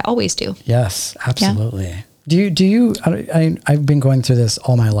eyes. I always do. Yes, absolutely. Do you, I've been going through this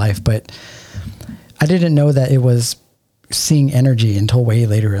all my life, but I didn't know that it was seeing energy until way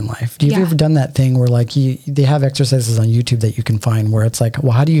later in life. Do you Yeah. ever done that thing where like they have exercises on YouTube that you can find where it's like,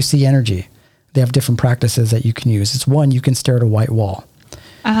 well, how do you see energy? They have different practices that you can use. It's one, you can stare at a white wall.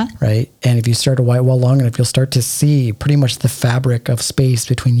 Right. And if you stare at a white wall long enough, you'll start to see pretty much the fabric of space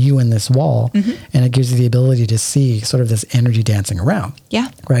between you and this wall. And it gives you the ability to see sort of this energy dancing around. Yeah.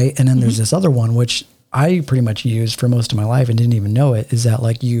 Right. And then there's this other one, which I pretty much used for most of my life and didn't even know it, is that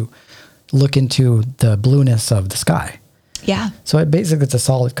like you look into the blueness of the sky. Yeah. So it's a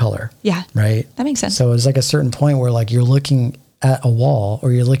solid color. Yeah. Right. That makes sense. So it's like a certain point where like you're looking at a wall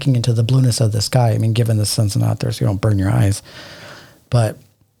or you're looking into the blueness of the sky. I mean, given the sun's not there, so you don't burn your eyes, but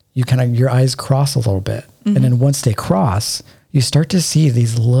you kind of, your eyes cross a little bit. And then once they cross, you start to see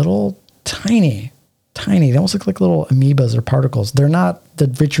these little tiny, they almost look like little amoebas or particles. They're not the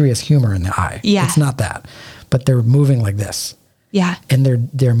vitreous humor in the eye. Yeah. It's not that, but they're moving like this. Yeah. And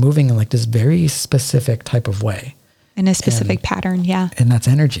they're moving in like this very specific type of way. In a specific pattern. Yeah. And that's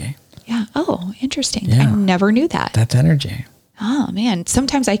energy. Yeah. Oh, interesting. Yeah. I never knew that. That's energy. Oh man.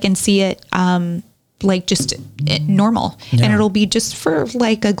 Sometimes I can see it, like just normal, and Yeah. it'll be just for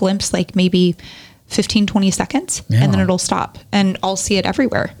like a glimpse, like maybe 15, 20 seconds, Yeah. and then it'll stop, and I'll see it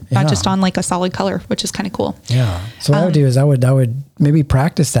everywhere, not Yeah. just on like a solid color, which is kind of cool. Yeah. So what I would do is I would maybe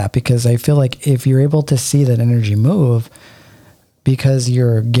practice that, because I feel like if you're able to see that energy move, because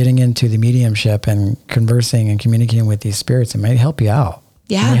you're getting into the mediumship and conversing and communicating with these spirits, it might help you out.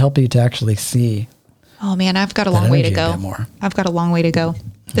 Yeah. It might help you to actually see. Oh man, I've got a long way to energy a go. bit more. I've got a long way to go.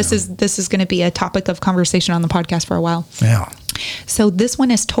 This is going to be a topic of conversation on the podcast for a while. Yeah. So this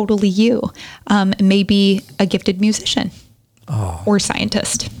one is totally you. Maybe a gifted musician or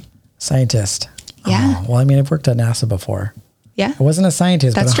scientist. Scientist. Yeah. Oh, well, I mean, I've worked at NASA before. Yeah. I wasn't a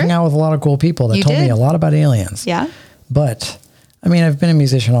scientist, That's but I hung true. out with a lot of cool people that You told me did. a lot about aliens. Yeah. But I mean, I've been a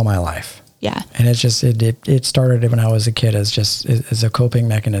musician all my life. Yeah. And it's just, it started when I was a kid as a coping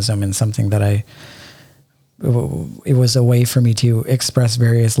mechanism, and something that it was a way for me to express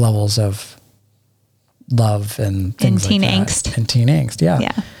various levels of love and things teen like that. angst. And teen angst.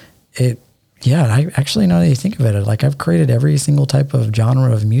 Yeah. Yeah. I actually, now that you think of it, like I've created every single type of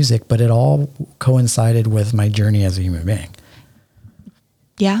genre of music, but it all coincided with my journey as a human being.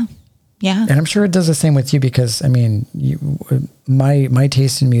 Yeah. Yeah. And I'm sure it does the same with you, because I mean, my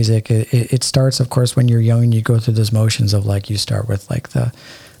taste in music, it starts, of course, when you're young and you go through those motions of like, you start with like the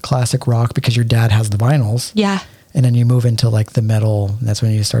classic rock because your dad has the vinyls. Yeah. And then you move into like the metal. And that's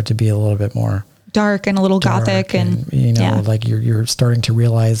when you start to be a little bit more Dark and a little dark gothic and you know, yeah. like you're starting to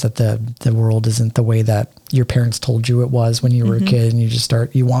realize that the world isn't the way that your parents told you it was when you were a kid, and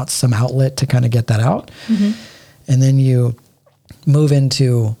you want some outlet to kind of get that out. And then you move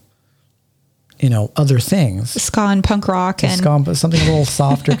into other things. Ska and punk rock and Ska, but something a little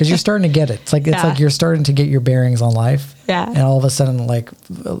softer because you're starting to get it. It's like you're starting to get your bearings on life. Yeah. And all of a sudden, like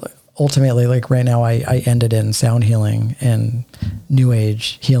ultimately, like right now, I ended in sound healing and new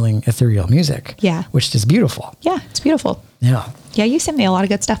age healing ethereal music. Yeah. Which is beautiful. Yeah, it's beautiful. Yeah. Yeah, you sent me a lot of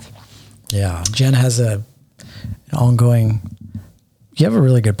good stuff. Yeah. Jen has an ongoing. You have a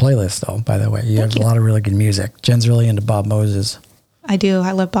really good playlist, though, by the way. You have a lot of really good music. Jen's really into Bob Moses. I do.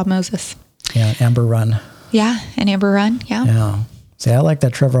 I love Bob Moses. Yeah, Amber Run. Yeah, and Amber Run. Yeah. Yeah. See, I like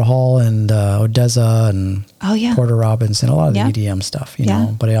that Trevor Hall and Odessa and Porter Robinson, a lot of the EDM stuff, you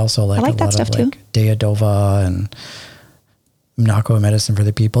know. But I also like a lot of like Deadova and Nako Medicine for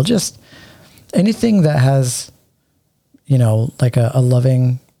the People. Just anything that has, like a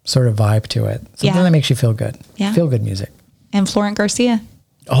loving sort of vibe to it. Something that makes you feel good. Yeah. Feel good music. And Florent Garcia.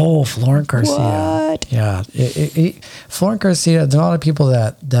 Oh, Florent Garcia. What? Yeah. Florent Garcia, there's a lot of people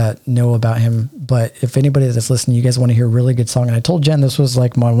that know about him, but if anybody that's listening, you guys want to hear a really good song. And I told Jen this was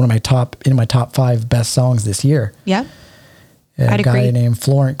like one of my top 5 best songs this year. Yeah. A guy named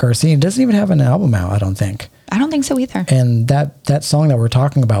Florent Garcia. He doesn't even have an album out, I don't think. I don't think so either. And that song that we're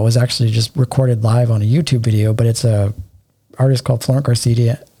talking about was actually just recorded live on a YouTube video, but it's a artist called Florent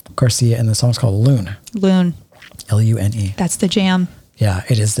Garcia, and the song's called Lune. Lune. Lune. That's the jam. Yeah,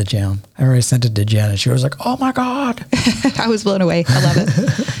 it is the jam. I already sent it to Jen and she was like, oh my God. I was blown away. I love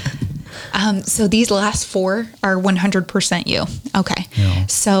it. So these last 4 are 100% you. Okay. Yeah.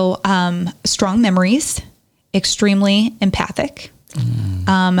 So strong memories, extremely empathic,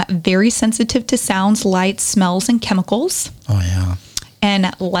 very sensitive to sounds, lights, smells, and chemicals. Oh, yeah.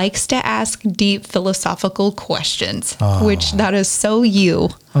 And likes to ask deep philosophical questions, which that is so you.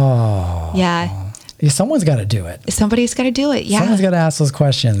 Oh. Yeah. Someone's got to do it. Somebody's got to do it. Yeah. Someone's got to ask those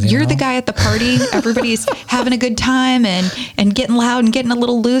questions. You're the guy at the party. Everybody's having a good time and getting loud and getting a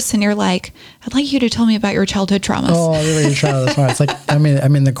little loose. And you're like, I'd like you to tell me about your childhood traumas. Oh, you're trying this one. It's like, I'm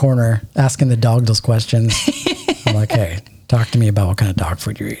in the corner asking the dog those questions. I'm like, hey, talk to me about what kind of dog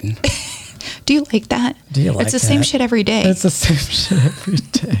food you're eating. Do you like that? It's the same shit every day. It's the same shit every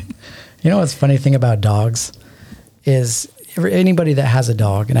day. You know what's funny thing about dogs is anybody that has a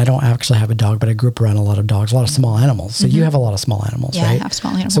dog, and I don't actually have a dog, but I grew up around a lot of dogs, a lot of small animals. So you have a lot of small animals, right? Yeah, I have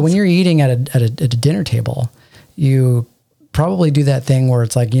small animals. So when you're eating at a dinner table, you probably do that thing where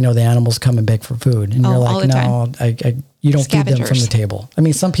it's like, the animals come and beg for food. And you're like, no, you don't feed them from the table. I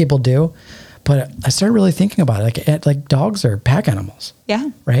mean, some people do, but I started really thinking about it. Like dogs are pack animals. Yeah.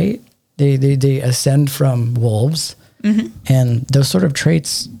 Right? They ascend from wolves, and those sort of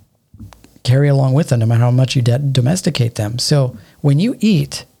traits carry along with them no matter how much you domesticate them. So when you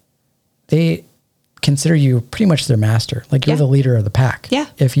eat, they consider you pretty much their master. Like you're the leader of the pack. Yeah.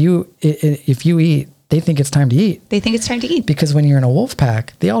 If you eat, they think it's time to eat. They think it's time to eat. Because when you're in a wolf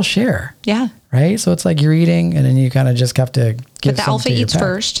pack, they all share. Yeah. Right? So it's like you're eating and then you kind of just have to give. But the alpha eats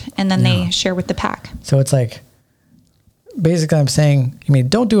first and then they share with the pack. So it's like, basically I'm saying,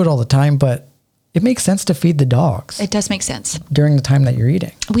 don't do it all the time, but it makes sense to feed the dogs. It does make sense. During the time that you're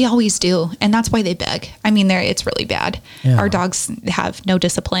eating. We always do. And that's why they beg. I mean, it's really bad. Yeah. Our dogs have no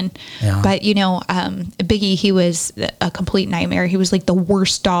discipline. Yeah. But, Biggie, he was a complete nightmare. He was like the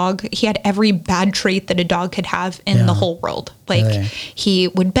worst dog. He had every bad trait that a dog could have in the whole world. Like he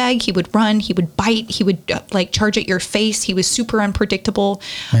would beg, he would run, he would bite, he would charge at your face. He was super unpredictable.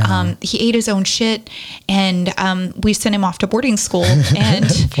 Yeah. He ate his own shit. And we sent him off to boarding school and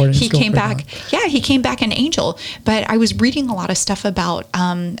he came back. Yeah, he came back an angel. But I was reading a lot of stuff about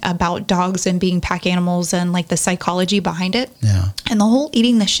dogs and being pack animals and like the psychology behind it. Yeah. And the whole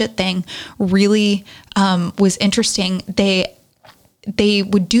eating the shit thing really was interesting. They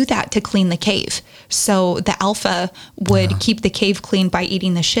would do that to clean the cave. So the alpha would keep the cave clean by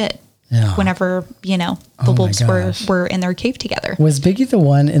eating the shit. Yeah. Whenever, the wolves were in their cave together. Was Biggie the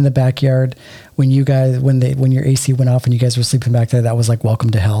one in the backyard when when your AC went off and you guys were sleeping back there, that was like welcome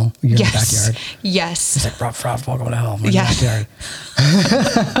to hell? You're in the backyard. Yes. It's like Rob, welcome to hell. Backyard.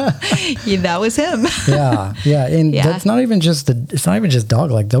 Yeah, that was him. Yeah. Yeah. And that's not even just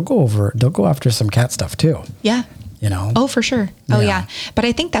dog. Like they'll go after some cat stuff too. Yeah. Oh, for sure. Oh, yeah. But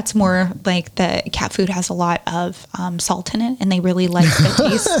I think that's more like the cat food has a lot of salt in it, and they really like the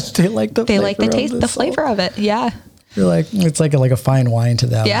taste. They like the flavor of it. Yeah. You're like, it's like a fine wine to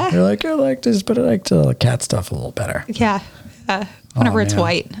them. Yeah. You're like, I like this, but I like the cat stuff a little better. Yeah. Whenever it's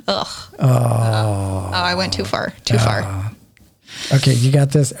white. Ugh. Oh, I went too far. Too far. Okay, you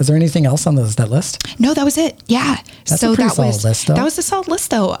got this. Is there anything else on that list? No, that was it. Yeah. That's a pretty solid list, though. That was a solid list,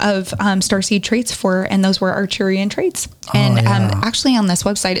 though, of starseed traits and those were Arcturian traits. And actually on this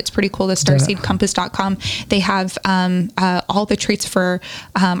website, it's pretty cool, the starseedcompass.com. They have all the traits for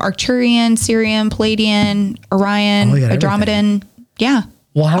Arcturian, Sirian, Palladian, Orion, Andromedan. Yeah.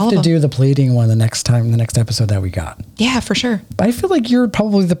 We'll have to do the Palladian one the next episode that we got. Yeah, for sure. But I feel like you're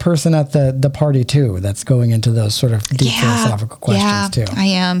probably the person at the party too that's going into those sort of deep philosophical questions too. I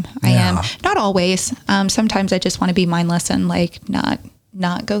am. Not always. Sometimes I just want to be mindless and like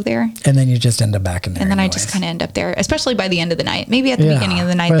not go there. And then you just end up back in there. And then anyways. I just kind of end up there, especially by the end of the night. Maybe at the beginning of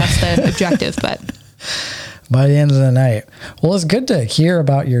the night, that's the objective, but by the end of the night. Well, it's good to hear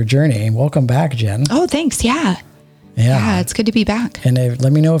about your journey. Welcome back, Jen. Oh, thanks. Yeah. Yeah, it's good to be back. And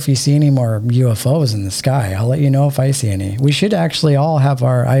let me know if you see any more UFOs in the sky. I'll let you know if I see any. We should actually all have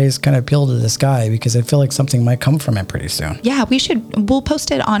our eyes kind of peeled to the sky because I feel like something might come from it pretty soon. Yeah, we should. We'll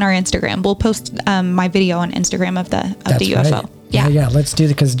post it on our Instagram. We'll post my video on Instagram of the UFO. Right. Yeah, let's do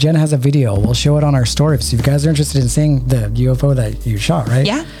that because Jen has a video. We'll show it on our story. So if you guys are interested in seeing the UFO that you shot, right?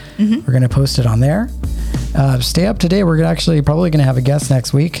 Yeah. Mm-hmm. We're going to post it on there. Stay up to date. We're probably going to have a guest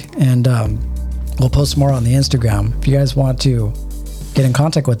next week. And we'll post more on the Instagram. If you guys want to get in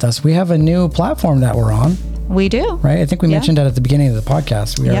contact with us, we have a new platform that we're on. We do. Right? I think we mentioned that at the beginning of the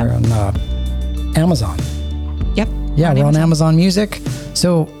podcast. We are on Amazon. Yep. Yeah, we're on Amazon Music.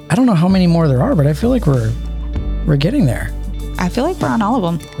 So I don't know how many more there are, but I feel like we're getting there. I feel like we're on all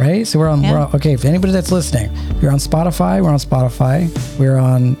of them. Right? So we're on, okay, if anybody that's listening, if you're on Spotify, we're on Spotify. We're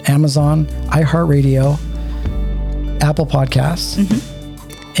on Amazon, iHeartRadio, Apple Podcasts,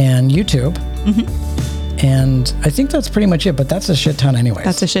 and YouTube. And I think that's pretty much it, but that's a shit ton anyways.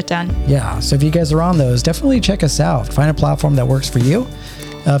 That's a shit ton. Yeah. So if you guys are on those, definitely check us out. Find a platform that works for you.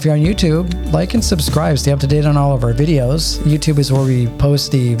 If you're on YouTube, like and subscribe. Stay up to date on all of our videos. YouTube is where we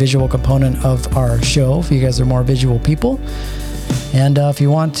post the visual component of our show if you guys are more visual people. And if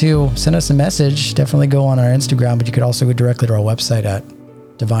you want to send us a message, definitely go on our Instagram, but you could also go directly to our website at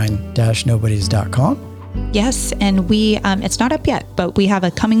divine-nobodies.com. Yes, and we, it's not up yet, but we have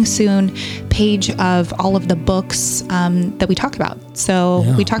a coming soon page of all of the books that we talk about. So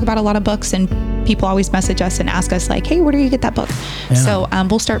we talk about a lot of books and people always message us and ask us like, hey, where do you get that book? Yeah. So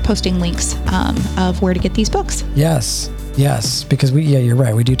we'll start posting links of where to get these books. Yes, because you're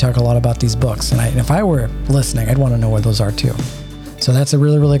right. We do talk a lot about these books. And if I were listening, I'd want to know where those are too. So that's a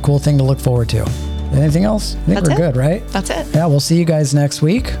really, really cool thing to look forward to. Anything else? I think we're good, right? That's it. Yeah, we'll see you guys next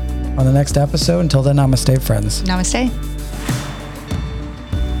week on the next episode. Until then, namaste, friends. Namaste.